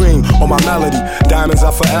songs like Cream or my melody. Diamonds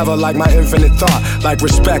are forever like my infinite thought, like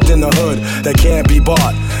respect in the hood that can't be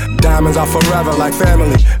bought. Diamonds are forever like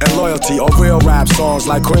family and loyalty, or real rap songs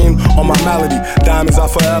like Cream or my melody. Diamonds are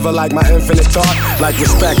forever like my infinite thought, like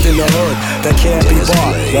respect in the hood that can't be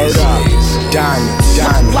bought. Word up. Diamonds.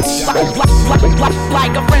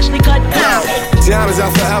 Like a freshly cut diamond. Diamonds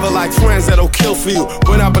are forever like friends that'll kill for you.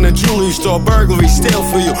 Went up in a jewelry store, burglary, steal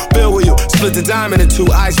for you. Bill with you, split the diamond in two,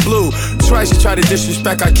 ice blue. Twice you try to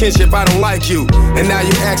disrespect our kinship, I don't like you. And now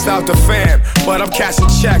you axed out the fam. But I'm cashing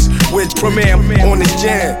checks with Premier on this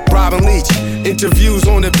jam. Robin Leach, interviews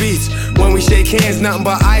on the beach. When we shake hands, nothing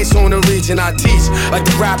but ice on the region. I teach like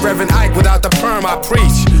the rap Reverend Ike without the perm, I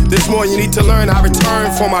preach. There's more you need to learn, I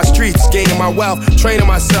return for my streets. Gaining my wealth, training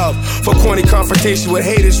myself for corny confrontation with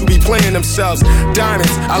haters who be playing themselves.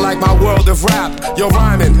 Diamonds, I like my world of rap. Yo,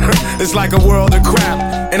 rhyming, it's like a world of crap.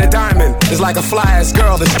 And a diamond is like a fly-ass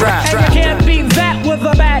girl that's strapped. And you can't beat that with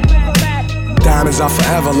a bat. Diamonds are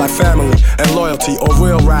forever like family and loyalty, or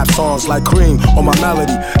real rap songs like Cream or my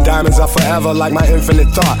melody. Diamonds are forever like my infinite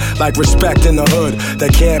thought, like respect in the hood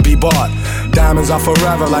that can't be bought. Diamonds are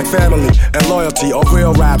forever like family and loyalty, or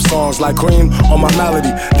real rap songs like Cream or my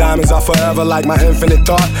melody. Diamonds are forever like my infinite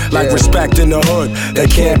thought, like respect in the hood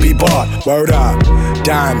that can't be bought. Word up.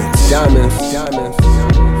 Diamonds.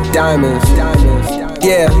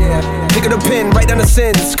 Yeah. Pick up the pen, write down the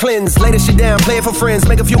sins, cleanse, lay this shit down, play it for friends,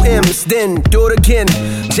 make a few M's, then do it again.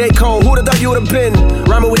 J. Cole, who'da thought you would've been?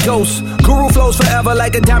 Rhyming with ghosts, Guru flows forever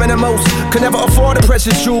like a diamond at most. Could never afford the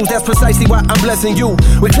precious jewels, that's precisely why I'm blessing you.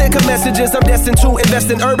 With clear-cut messages, I'm destined to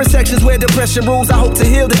invest in urban sections where depression rules. I hope to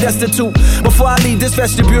heal the destitute before I leave this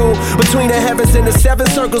vestibule. Between the heavens and the seven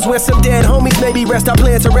circles where some dead homies maybe rest, I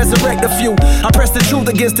plan to resurrect a few. I press the truth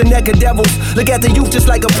against the neck of devils. Look at the youth just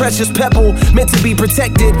like a precious pebble, meant to be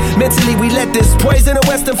protected. Mentally we let this poison of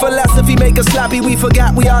Western philosophy make us sloppy. We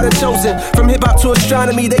forgot we are the chosen. From hip-hop to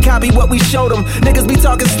astronomy, they copy what we showed them. Niggas be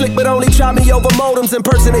talking slick but only try me over modems. In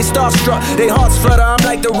person they starstruck, they hearts flutter. I'm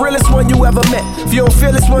like the realest one you ever met. If you don't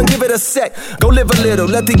feel this one, give it a sec. Go live a little,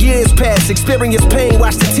 let the years pass. Experience pain,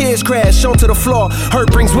 watch the tears crash. Shown to the floor,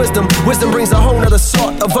 hurt brings wisdom. Wisdom brings a whole nother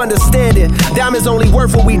sort of understanding. Diamonds only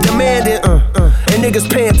worth what we demanded. And niggas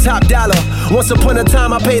paying top dollar. Once upon a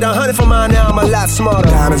time I paid 100 for mine, now I'm a lot smarter.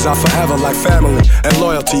 Diamonds are forever like family and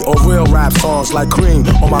loyalty, or real rap songs like Cream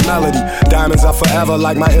or my melody. Diamonds are forever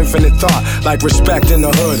like my infinite thought, like respect in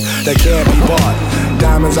the hood that can't be bought.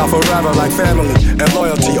 Diamonds are forever like family and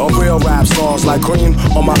loyalty, or real rap songs like Cream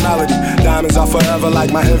or my melody. Diamonds are forever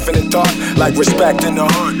like my infinite thought, like respect in the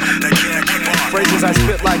hood that can't be bought. Phrases I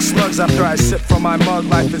spit like slugs after I sip from my mug.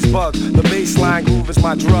 Life is bug, the baseline groove is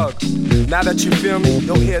my drug. Now that you feel me,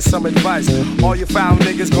 you'll hear some advice. All you foul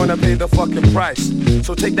niggas gonna pay the fucking price.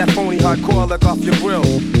 So take that phony hardcore look off your grill,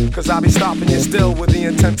 cause I'll be stopping you still with the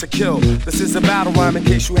intent to kill. This is a battle rhyme in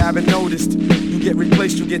case you haven't noticed. You get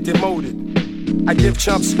replaced, you get demoted. I give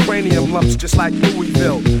chumps cranium lumps just like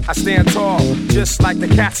Louisville. I stand tall, just like the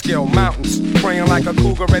Catskill Mountains, praying like a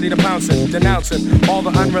cougar ready to pounce it, denouncing all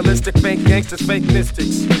the unrealistic fake gangsters, fake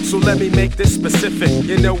mystics. So let me make this specific.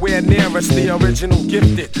 You're nowhere near us, the original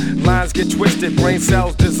gifted. Lines get twisted, brain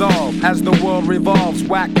cells dissolve. As the world revolves,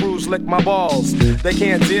 whack crews lick my balls. They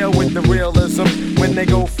can't deal with the realism. When they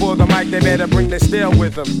go for the mic, they better bring their steel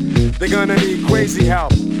with them. They're gonna need crazy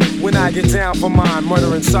help when I get down for mine,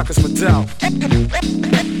 murdering suckers for delf.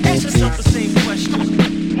 Ask yourself the same question.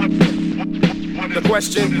 The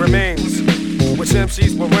question remains, Which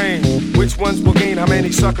MCs will reign? Which ones will gain? How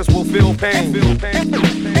many suckers will feel pain?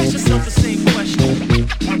 Ask yourself the same question.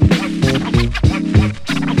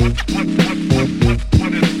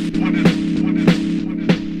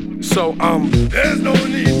 So, there's no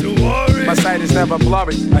need to worry. My sight is never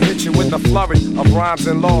blurry. I hit you with a flurry of rhymes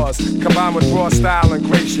and laws, combined with raw style and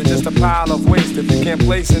grace. You're just a pile of waste if you can't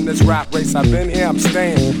place in this rap race. I've been here, I'm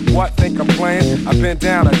staying. What, think I'm playing? I've been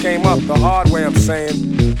down, I came up the hard way, I'm saying.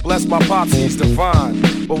 Bless my pops, he's divine.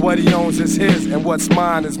 But what he owns is his, and what's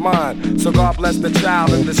mine is mine. So God bless the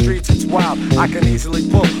child in the streets, it's wild. I can easily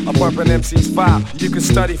pull a Bumpin' MC's file. You can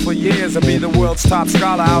study for years and be the world's top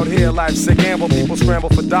scholar. Out here, life's a gamble, people scramble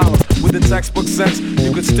for dollars. With the textbook sense,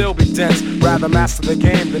 you could still be dense. Rather master the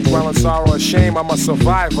game than dwell in sorrow or shame. I'm a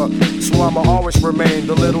survivor, so I'ma always remain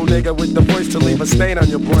the little nigga with the voice to leave a stain on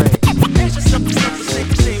your brain. Ask yourself the same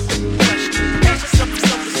question. Ask yourself the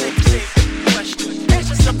same question. Ask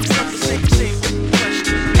yourself the same question.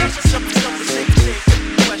 Ask yourself the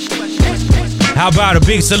same question. How about a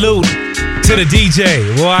big salute to the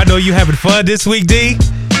DJ? Well, I know you having fun this week, D.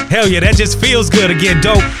 Hell yeah, that just feels good. Again,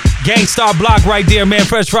 dope. Gangstar Block right there, man.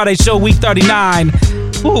 Fresh Friday show, week 39.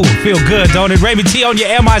 Ooh, feel good, don't it? Raymond T on your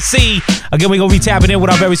MIC. Again, we're going to be tapping in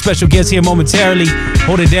with our very special guest here momentarily.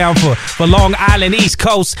 Hold it down for Long Island, East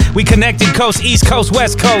Coast. We connected coast, East Coast,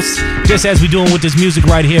 West Coast. Just as we doing with this music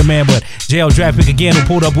right here, man. But JL Traffic, again, who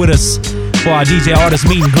pulled up with us for our DJ artist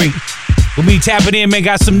meet and greet. We'll be tapping in, man.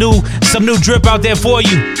 Got some new drip out there for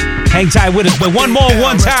you. Hang tight with us. But one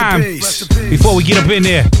time before we get up in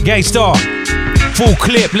there. Gangstar, full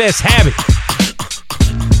clip, let's have it.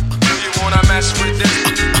 Do you wanna mess with this?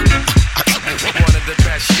 One of the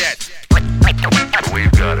best yet.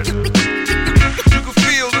 We've got it. You can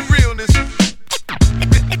feel the realness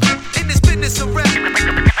in this business of rap. Go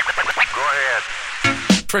ahead.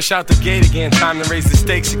 Fresh out the gate again, time to raise the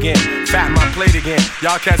stakes again. Fatten my plate again.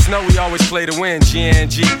 Y'all cats know we always play to win.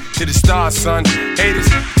 GNG to the stars, son. Haters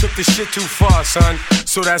took this shit too far, son.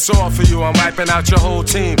 So that's all for you. I'm wiping out your whole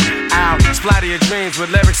team. Ow, splatter your dreams with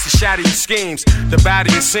lyrics to shatter your schemes. The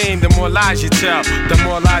badder you seem, the more lies you tell. The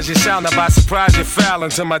more lies you shout. Now by surprise you fell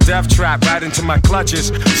into my death trap, right into my clutches.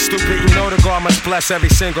 Stupid, you know the God must bless every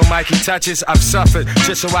single mic he touches. I've suffered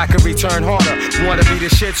just so I can return harder. Wanna be the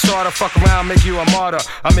shit starter, fuck around, make you a martyr.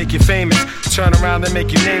 I'll make you famous, turn around and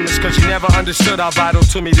make you nameless. Cause you never understood how vital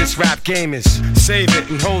to me this rap game is. Save it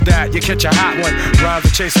and hold that, you catch a hot one. Rhymes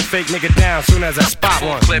to chase a fake nigga down soon as I spot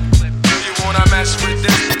one. Clip. Do you wanna mess with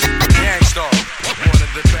this? Gangstar, one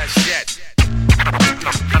of the best yet.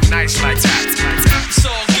 I'm nice like that. It's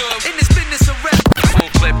all good in this business of rap. Full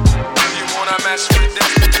clip. Do you wanna mess with this?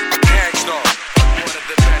 Gangstar, one of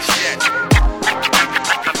the best yet.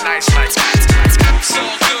 I'm nice like that. It's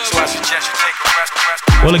all good. So I suggest you take a rest.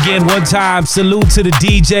 Well, again, one time, salute to the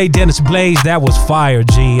DJ, Dennis Blaze. That was fire,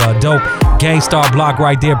 G. Dope. Gangstar Block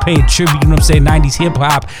right there, paying tribute, you know what I'm saying, 90s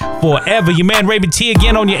hip-hop forever. Your man Raymond T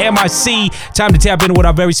again on your MIC. Time to tap in with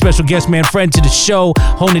our very special guest, man, friend to the show,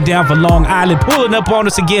 holding it down for Long Island, pulling up on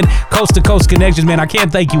us again, coast-to-coast connections, man. I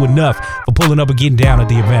can't thank you enough for pulling up and getting down at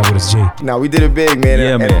the event with us, G. Nah, we did it big, man.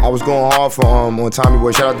 Yeah, and man. I was going hard for on Tommy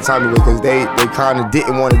Boy. Shout out to Tommy Boy, because they kind of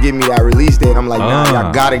didn't want to give me that release date. I'm like, nah,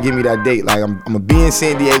 y'all gotta give me that date. Like, I'm gonna be in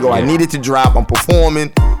San Diego. I needed to drop. I'm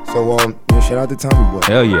performing. So, shout out to Tommy Boy.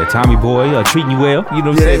 Hell yeah, Tommy Boy, treating you well. You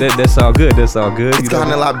know what I'm saying? That's all good. That's all good. It's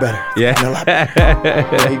gotten a lot better. Yeah.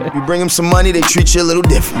 You bring them some money, they treat you a little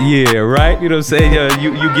different. Yeah, right. You know what I'm saying?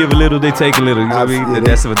 You give a little, they take a little. You know what I mean?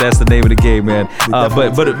 That's the name of the game, man.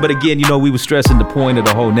 But again, you know, we were stressing the point of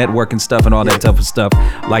the whole networking stuff and all that type of stuff.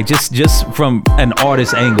 Like just from an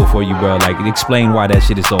artist angle for you, bro. Like, explain why that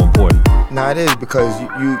shit is so important. Nah, it is, because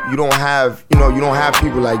you don't have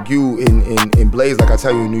people like you in Blaze, like I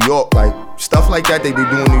tell you, in New York. Like, stuff like that they do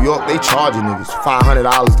in New York, they charging niggas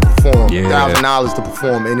 $500 to perform, $1,000 to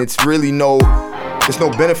perform, and it's really no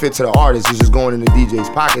benefit to the artist. It's just going in the DJ's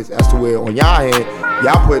pockets. As to where on y'all end,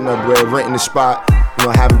 y'all putting up bread, renting the spot, you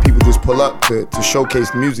know, having people just pull up to showcase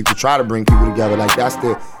the music, to try to bring people together. Like, that's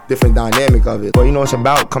the different dynamic of it. But you know, it's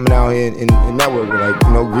about coming out here and networking. Like, you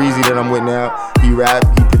know, Greasy that I'm with now, he rap,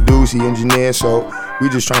 he produce, he engineer, so we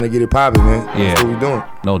just trying to get it popping, man. Yeah. That's what we doing.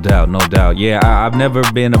 No doubt. Yeah, I've never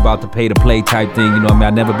been about the pay-to-play type thing, you know what I mean?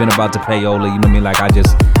 I've never been about the payola, you know what I mean? Like, I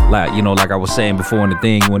just, like, you know, like I was saying before in the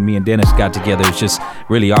thing, when me and Dennis got together, it's just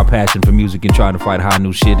really our passion for music and trying to fight high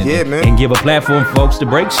new shit and give a platform for folks to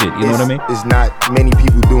break shit, you know what I mean? It's not many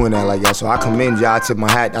people doing that like that, so I commend y'all. I tip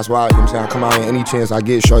my hat. That's why, you know what I'm saying, I come out here any chance I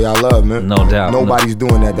get, show y'all love, man. No doubt. Nobody's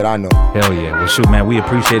doing that I know. Hell yeah. Well, shoot, man, we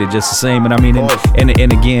appreciate it just the same. And I mean,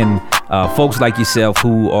 and again, folks like yourself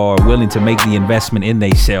who are willing to make the investment in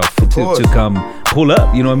themselves to come pull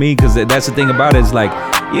up. You know what I mean? Because that's the thing about it. Is like,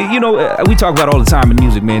 you know, we talk about all the time in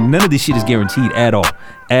music, man. None of this shit is guaranteed at all.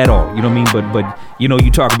 You know what I mean? But you know, you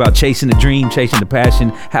talk about chasing the dream, chasing the passion.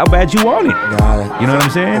 How bad you want it? You know what I'm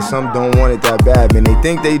saying? And some don't want it that bad, man. They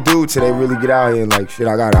think they do till they really get out here and like, shit,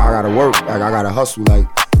 I gotta work. Like, I gotta hustle. Like,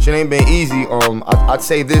 shit ain't been easy. I'd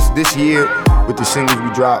say this year with the singles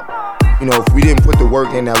we dropped, you know, if we didn't put the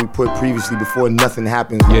work in that we put previously before, nothing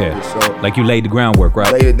happens. So like you laid the groundwork,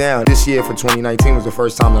 right? Laid it down. This year for 2019 was the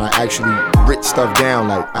first time that I actually writ stuff down.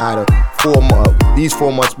 Like, I had these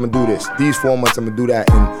 4 months I'm gonna do this. These 4 months I'm gonna do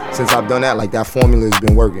that. And since I've done that, like, that formula has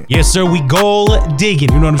been working. Yes, sir. We goal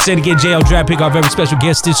digging. You know what I'm saying? Again, JL Draft Pick, our very special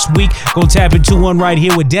guest this week. Gonna tap into one right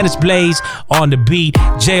here with Dennis Blaze on the beat.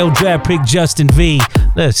 JL Draft Pick, Justin V.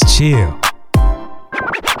 Let's chill.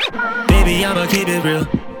 Baby, I'ma keep it real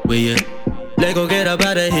with you. Let go, get up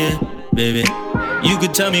out of here, baby. You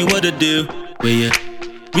could tell me what to do with you.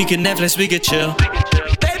 We can Netflix, we can chill.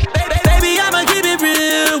 Baby, I'ma keep it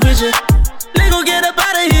real with you. Let go, get up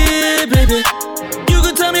out of here, baby. You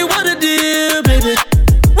could tell me what to do, baby.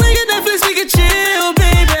 We can Netflix, we can chill,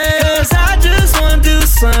 baby. 'Cause I just wanna do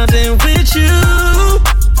something with you.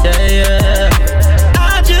 Yeah.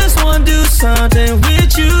 I just wanna do something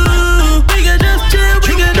with you. We can just chill,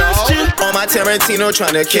 we can just chill. On my Tarantino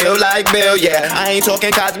tryna kill like Bill, yeah. I ain't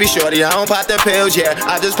talking Cosby Shorty, I don't pop the pills, yeah.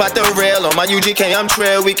 I just pop the real on my UGK, I'm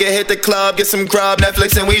trill. We can hit the club, get some grub,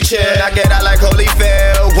 Netflix and we chill. I get out like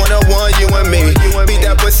Holyfield, 101, you and me. Beat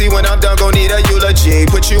that pussy when I'm done, gon' need a eulogy.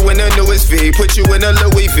 Put you in the newest V, put you in the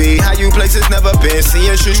Louis V. How you places never been,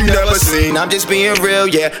 seeing shit you never seen. I'm just being real,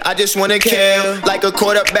 yeah. I just wanna kill like a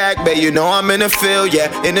quarterback, babe. You know I'm in the field, yeah.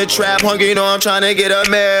 In the trap, hungry, you know I'm tryna get a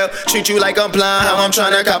meal. Treat you like I'm blind, how I'm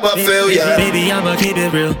tryna cop a feel, yeah. Baby, I'ma keep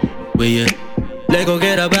it real with you. Let go,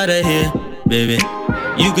 get up out of here, baby.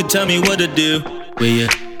 You could tell me what to do with you.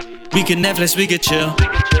 We can Netflix, we can chill.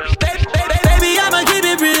 Baby, I'ma keep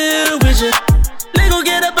it real with you. Let go,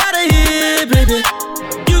 get up out of here, baby.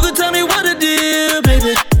 You could tell me what to do,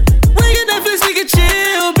 baby. We can Netflix, we can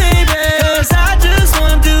chill, baby. 'Cause I just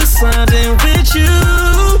wanna do something with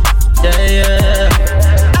you. Yeah.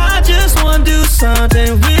 I just wanna do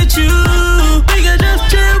something with you. We can just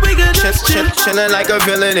chill, we can just chill. Chillin' like a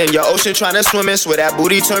villain in your ocean, tryna swim in. Swear that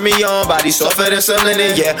booty turn me on, body softer than some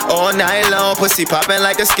linen, yeah. All night long, pussy poppin'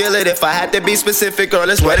 like a skillet. If I had to be specific, girl,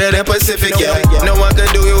 it's wetter than Pacific, yeah. No one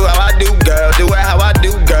could do you how I do, girl. Do it how I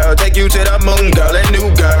do, girl. Take you to the moon, girl, a new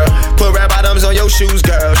girl. Put red bottoms on your shoes,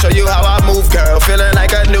 girl. Show you how I move, girl. Feeling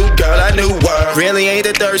like a new girl, a new world. Really ain't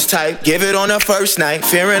the thirst type. Give it on the first night.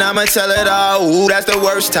 Fearing I'ma tell it all. Ooh, that's the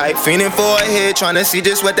worst type. Fiending for a hit, tryna see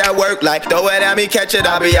just what that work like. Throw it at me, catch it,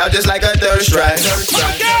 I'll be out just like a thirst strike.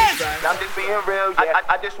 I'm just being real, yeah.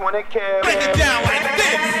 I just wanna care. Break it down like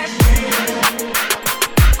this.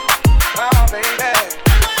 Oh, baby.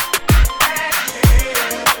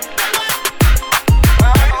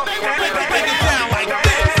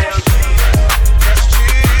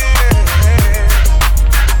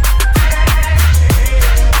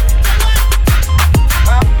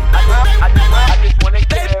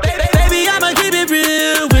 Baby, I'ma keep it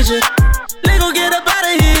real with you. Let go, get up out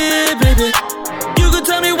of here, baby. You could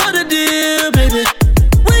tell me what to do, baby.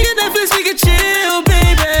 We can Netflix, we can chill,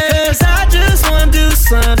 baby. 'Cause I just wanna do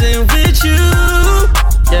something with you.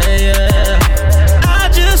 Yeah. I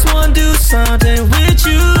just wanna do something with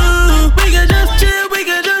you. We can just chill, we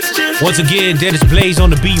can just chill. Once again, Dennis Blaze on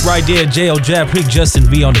the beat right there. JL Draft Pick, Justin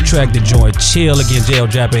V on the track to join. Chill again, JL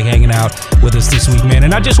Draft Pick hanging out with us this week, man.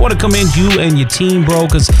 And I just want to commend you and your team, bro,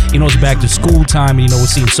 because, you know, it's back to school time. And, you know, we're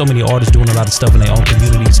seeing so many artists doing a lot of stuff in their own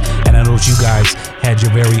communities. And I know that you guys had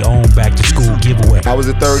your very own back to school giveaway. That was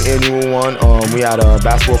the 3rd annual one. We had a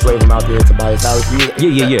basketball player from out there, Tobias Harris.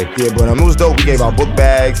 Yeah, but it was dope. We gave out book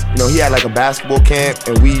bags. You know, he had like a basketball camp,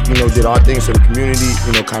 and we, you know, did our thing so the community,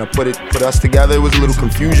 you know, kind of put us together. It was a little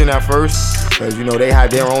confusion at first, because, you know, they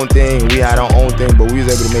had their own thing, and we had our own thing, but we was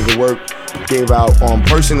able to make it work. Gave out,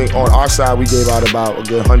 personally, on our side, we gave out about a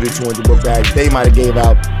good 100, 200 book bags. They might have gave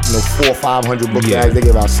out, you know, 400 or 500 book bags. They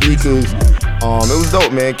gave out sneakers. It was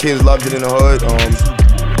dope, man. Kids loved it in the hood.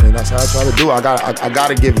 And that's how I try to do it. I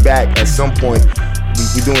gotta give back at some point.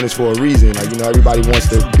 We doing this for a reason. Like, you know, everybody wants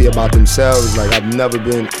to be about themselves. Like, I've never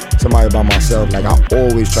been somebody by myself, like I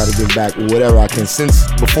always try to give back whatever I can. Since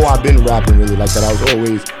before I've been rapping really like that, I was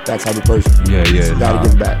always that type of person. Yeah. Gotta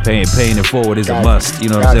give back. Paying it forward is a must. You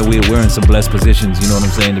know what I'm saying? We're in some blessed positions. You know what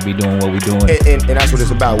I'm saying? To be doing what we're doing. And that's what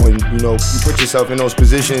it's about. When you put yourself in those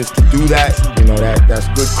positions to do that, that's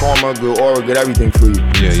good karma, good aura, good everything for you.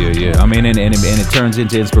 Yeah. I mean, and it turns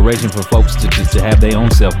into inspiration for folks to have their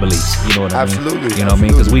own self beliefs. You know what I mean? Absolutely. You know what I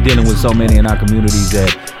mean? Because we're dealing with so many in our communities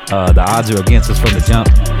that the odds are against us from the jump.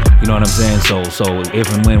 You know what I'm saying? So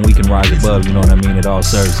if and when we can rise above, you know what I mean? It all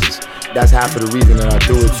serves us. That's half of the reason that I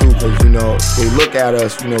do it too, because they look at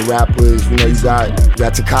us, rappers. You got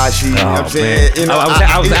Tekashi. You know what I'm saying?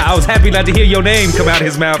 I was happy not to hear your name come out of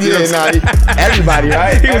his mouth. Everybody,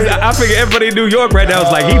 right? I figure everybody in New York right now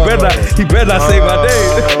is like, he better not say my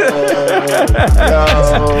name.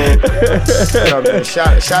 Yo, man,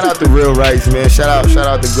 shout out the real rights, man. Shout out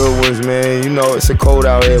the good ones, man. It's a cold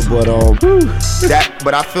out here,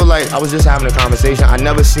 but I feel like I was just having a conversation. I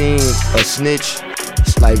never seen a snitch.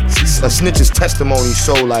 Like a snitch's testimony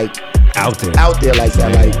so like out there like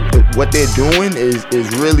that. Like what they're doing is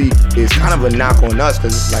kind of a knock on us,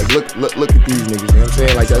 because it's like look at these niggas. You know what I'm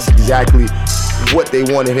saying? Like that's exactly what they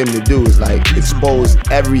wanted him to do, is like expose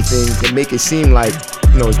everything to make it seem like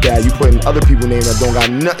it's bad. You putting other people's names that don't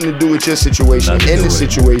got nothing to do with your situation in the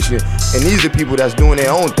situation, and these are people that's doing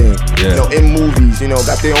their own thing. In movies,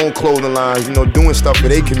 got their own clothing lines, doing stuff for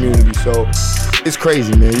their community. So it's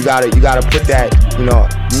crazy, man. You gotta put that,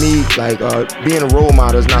 me, like being a role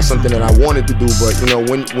model is not something that I wanted to do, but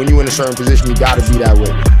when you're in a certain position, you gotta be that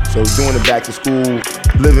way. So doing it back to school,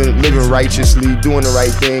 living righteously, doing the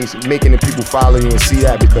right things, making the people follow you and see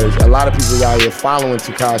that, because a lot of people out here following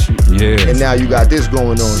Tekashi. Yeah. And now you got this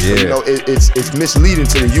going on. Yeah. So, it's misleading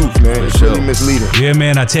to the youth, man. It's really misleading. Yeah,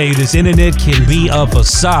 man, I tell you, this internet can be a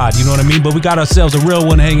facade, you know what I mean? But we got ourselves a real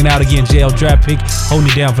one hanging out again, JL Draft Pick, holding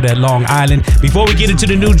it down for that Long Island. Before we get into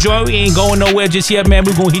the new joint, we ain't going nowhere just yet, man.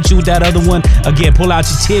 We're gonna hit you with that other one. Again, pull out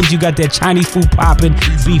your Timbs. You got that Chinese food popping,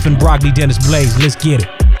 beef and broccoli, Dennis Blaze. Let's get it.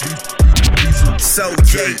 So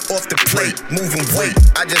gay, off the plate, moving weight.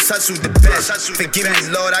 I just hustled the best. Forgive me,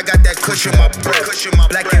 Lord, I got that cushion my breath.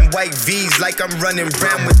 Black and white V's like I'm running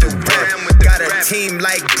round with the rep. Got a team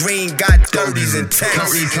like Green, got 30s and 10s.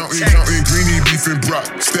 Counting greenie, beef and brock.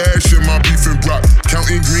 Stash in my beef and brock.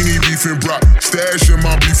 Counting greenie, beef and brock. Stash in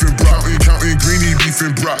my beef and brock. Counting greenie, beef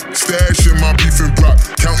and brock. Stash in my beef and brock.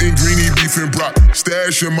 Counting greenie, beef and brock.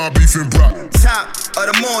 Stash in my beef and brock. Top of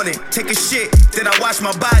the morning, take a shit, then I wash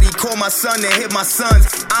my body, call my son and hit my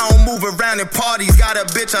sons. I don't move around in parties, got a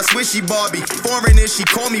bitch, I swish she Barbie. Foreigner, she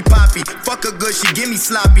call me Poppy. Fuck her good, she give me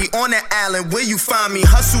sloppy. On the island, where you find me?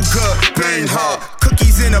 Hustle good, bang hard.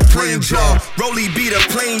 Cookies in a plain jar. Rolly beat a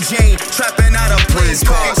plain Jane, trapping out a plain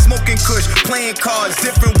car. Smoking kush, playing cards,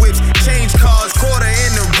 different whips, change cars, quarter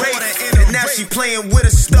in the race. And now she playing with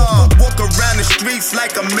a star. Walk around the streets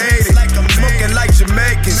like I made it. Smoking like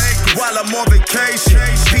Jamaicans while I'm on vacation.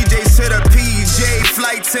 PJs to the PJ,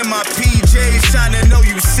 flights in my PJs. Shining, know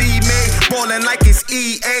you see me. Ballin' like it's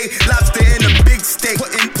EA. Lobster in a big steak.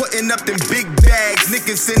 Putting up them big bags.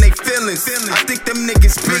 Niggas in they feelings. I think them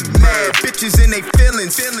niggas big mad. Bitches in they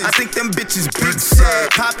feelings. I think them bitches big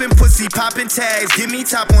sad. Poppin' pussy, poppin' tags. Give me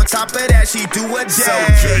top on top of that. She do a jazz.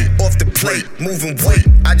 So gay, off the plate, moving weight.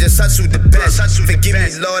 I just hustled the best. Forgive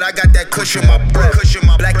me, Lord, I got that cushion my breath.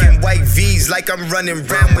 Black and white V's like I'm running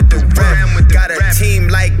round with the rep. Got a team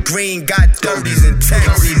like Green, got 30s and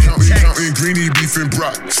 10s. Counting greenie, beef and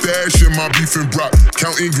brock. Stash in my beef and brock.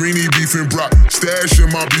 Counting greenie, beef and brock. Stash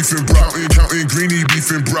in my beef and brock. Counting greenie,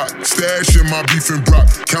 beef and brock. Stash in my beef and brock.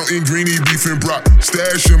 Counting greenie, beef and brock.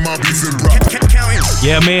 Stash in my beef and brock.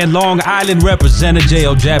 Yeah, man, Long Island representative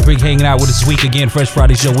JL Jabrick hanging out with us this week again. Fresh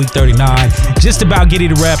Friday Show, week 39. Just about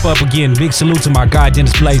getting to wrap up again. Big salute to my guy,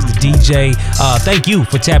 Dennis Blaze, the DJ. Thank you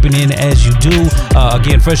for tapping in as you do.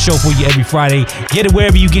 Again, fresh show for you every Friday. Get it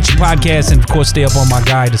wherever you get your podcasts, and of course, stay up on my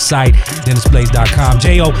guy, the site, DennisBlaze.com.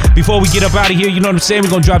 J.O., before we get up out of here, you know what I'm saying? We're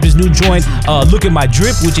going to drop this new joint, Look at My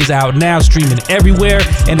Drip, which is out now, streaming everywhere.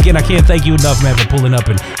 And again, I can't thank you enough, man, for pulling up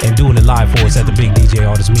and doing it live for us at the Big DJ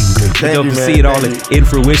Artist Meet and Greet. Thank you, to see it all in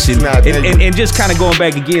fruition. And just kind of going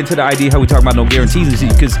back again to the idea how we talk about no guarantees,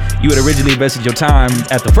 because you had originally invested your time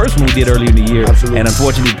at the first one we did earlier in the year. Absolutely. And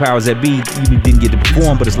unfortunately, powers that be, you didn't get to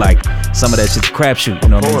perform, but it's like some of that shit's a crapshoot, you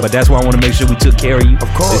know what I mean? But that's why I want to make sure we took care of you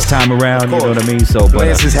this time around, you know what I mean? So, but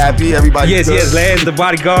Lance is happy, everybody. Yes, Lance, the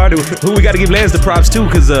bodyguard, who we got to give Lance the props too,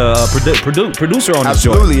 because producer on this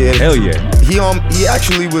joint. Absolutely, hell yeah. He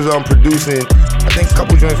actually was producing, I think, a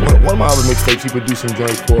couple joints. One of my other mixtapes he produced some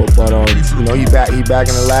joints for, but you know, he back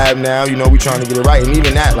in the lab now. You know, we trying to get it right, and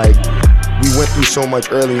even that, like, we went through so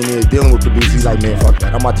much early in there dealing with producers. He's like, man, fuck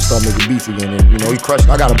that. I'm about to start making beats again. And, you know, he crushed.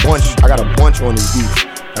 I got a bunch on his beats.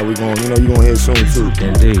 That we going, you know, you gonna hear soon too.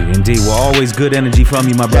 Indeed. Well, always good energy from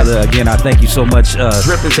you, my brother. Again, I thank you so much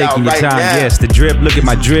taking your time. Now. Yes, the drip. Look at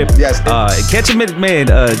my drip. Yes. Catch him, man.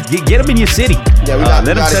 Get him in your city. Yeah,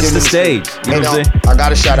 let him touch the stage. You know what I'm saying? I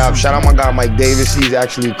gotta shout out my guy Mike Davis. He's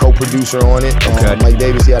actually a co-producer on it. Okay. Mike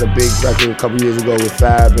Davis, he had a big record a couple years ago with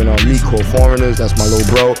Fab and me called Foreigners. That's my little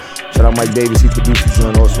bro. Shout out Mike Davis. He produced the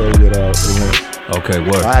joint also with Lance. Okay,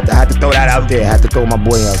 word. I had to throw that out there. I had to throw my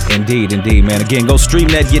boy out there. Indeed, man. Again, go stream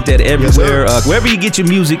that, get that everywhere. Yes, wherever you get your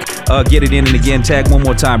music, get it in. And again, tag one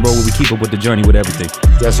more time, bro, where we keep up with the journey with everything.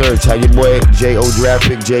 Yes, sir. Tag your boy J.O. Draft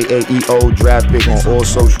Pick, J-A-E-O Draft Pick on all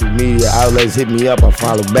social media outlets. Hit me up. I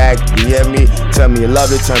follow back. DM me. Tell me you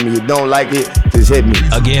love it. Tell me you don't like it. Just hit me.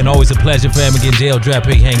 Again, always a pleasure for him. Again, J.O. Draft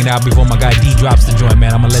Pick hanging out before my guy D drops the joint,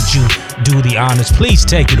 man. I'm going to let you do the honors. Please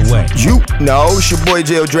take it away. You know, it's your boy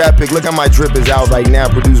J.O. Draft Pick. Look how my drip is out right now.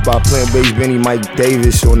 Produced by Plant Bass Benny, Mike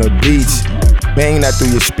Davis on the beats. Bang that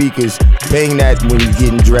through your speakers. Bang that when you're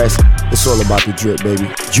getting dressed. It's all about the drip, baby.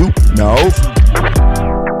 You know.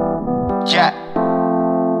 Yeah.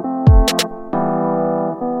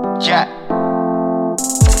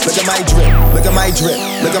 Look at my drip, look at my drip,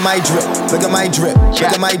 look at my drip, look at my drip, look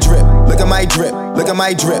at my drip, look at my drip, look at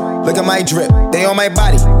my drip, look at my drip. They on my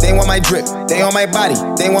body, they want my drip. They on my body,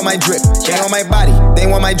 they want my drip. They on my body, they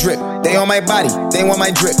want my drip. They on my body, they want my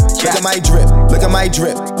drip. Look at my drip, look at my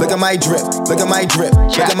drip, look at my drip, look at my drip,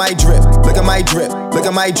 look at my drip, look at my drip, look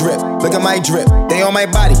at my drip, look at my drip. They on my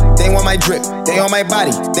body, they want my drip. They on my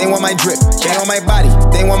body, they want my drip. They on my body,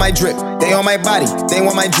 they want my drip. They on my body, they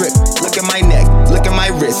want my drip. Look at my neck, look at my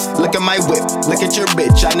wrist, look at my whip, look at your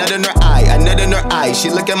bitch. I nut in her eye, I nut in her eye. She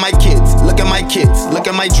look at my kids, look at my kids, look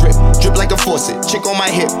at my drip. Drip like a faucet, chick on my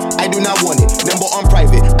hip. I do not want it. Number on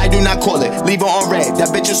private, I do not call it. Leave her on red, that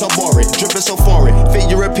bitch is so boring. Drip is so foreign, fit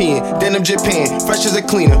European, denim Japan. Fresh as a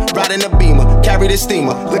cleaner, riding a beamer, carry the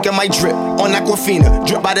steamer. Look at my drip, on Aquafina,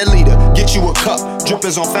 drip by the liter. Get you a cup, drip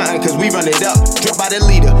is on fountain cause we run it up. Drip by the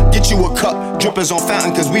liter, get you a cup, drip is on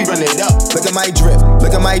fountain cause we run it up. Look at my drip,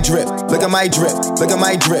 look at my drip, look at my drip, look at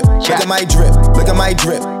my drip, look at my drip, look at my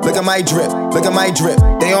drip, look at my drip, look at my drip.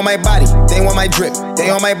 They on my body, they want my drip. They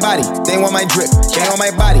on my body, they want my drip. They on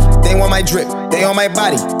my body, they want my drip. They on my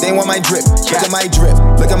body, they want my drip. Look at my drip,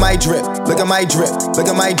 look at my drip, look at my drip, look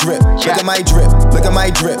at my drip, look at my drip, look at my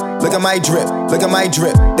drip, look at my drip, look at my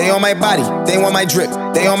drip. They on my body, they want my drip.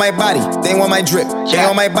 They on my body, they want my drip. They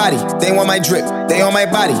on my body, they want my drip. They on my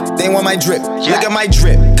body, they want my drip. Look at my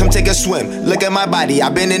drip, come take a swim. Look at my body,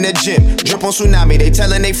 I've been in the gym. Drip on tsunami, they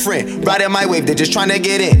telling they friend. Riding my wave, they just trying to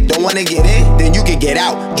get in. Don't wanna get in, then you can get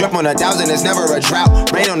out. Drip on 1,000, it's never a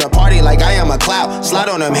drought. Rain on the party like I am a cloud. Slide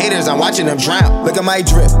on them haters, I'm watching them drown. Look at my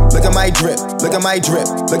drip, look at my drip, look at my drip,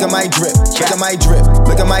 look at my drip, look at my drip,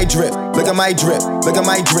 look at my drip, look at my drip, look at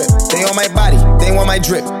my drip. They on my body, they want my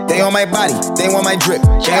drip. They on my body, they want my drip.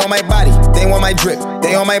 They on my body, they want my drip.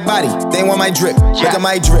 They on my body, they want my drip. Look at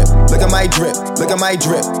my drip, look at my drip, look at my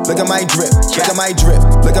drip, look at my drip, look at my drip,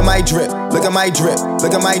 look at my drip, look at my drip,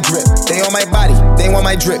 look at my drip. They on my body, they want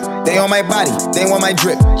my drip. They on my body, they want my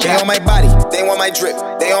drip. They on my body, they want my drip.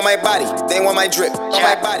 They on my body, they want my drip. On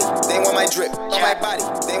my body, they want my drip. On my body,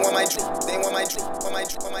 they want my drip. They want my drip. On my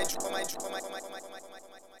drip. On my drip. On my drip. On my drip.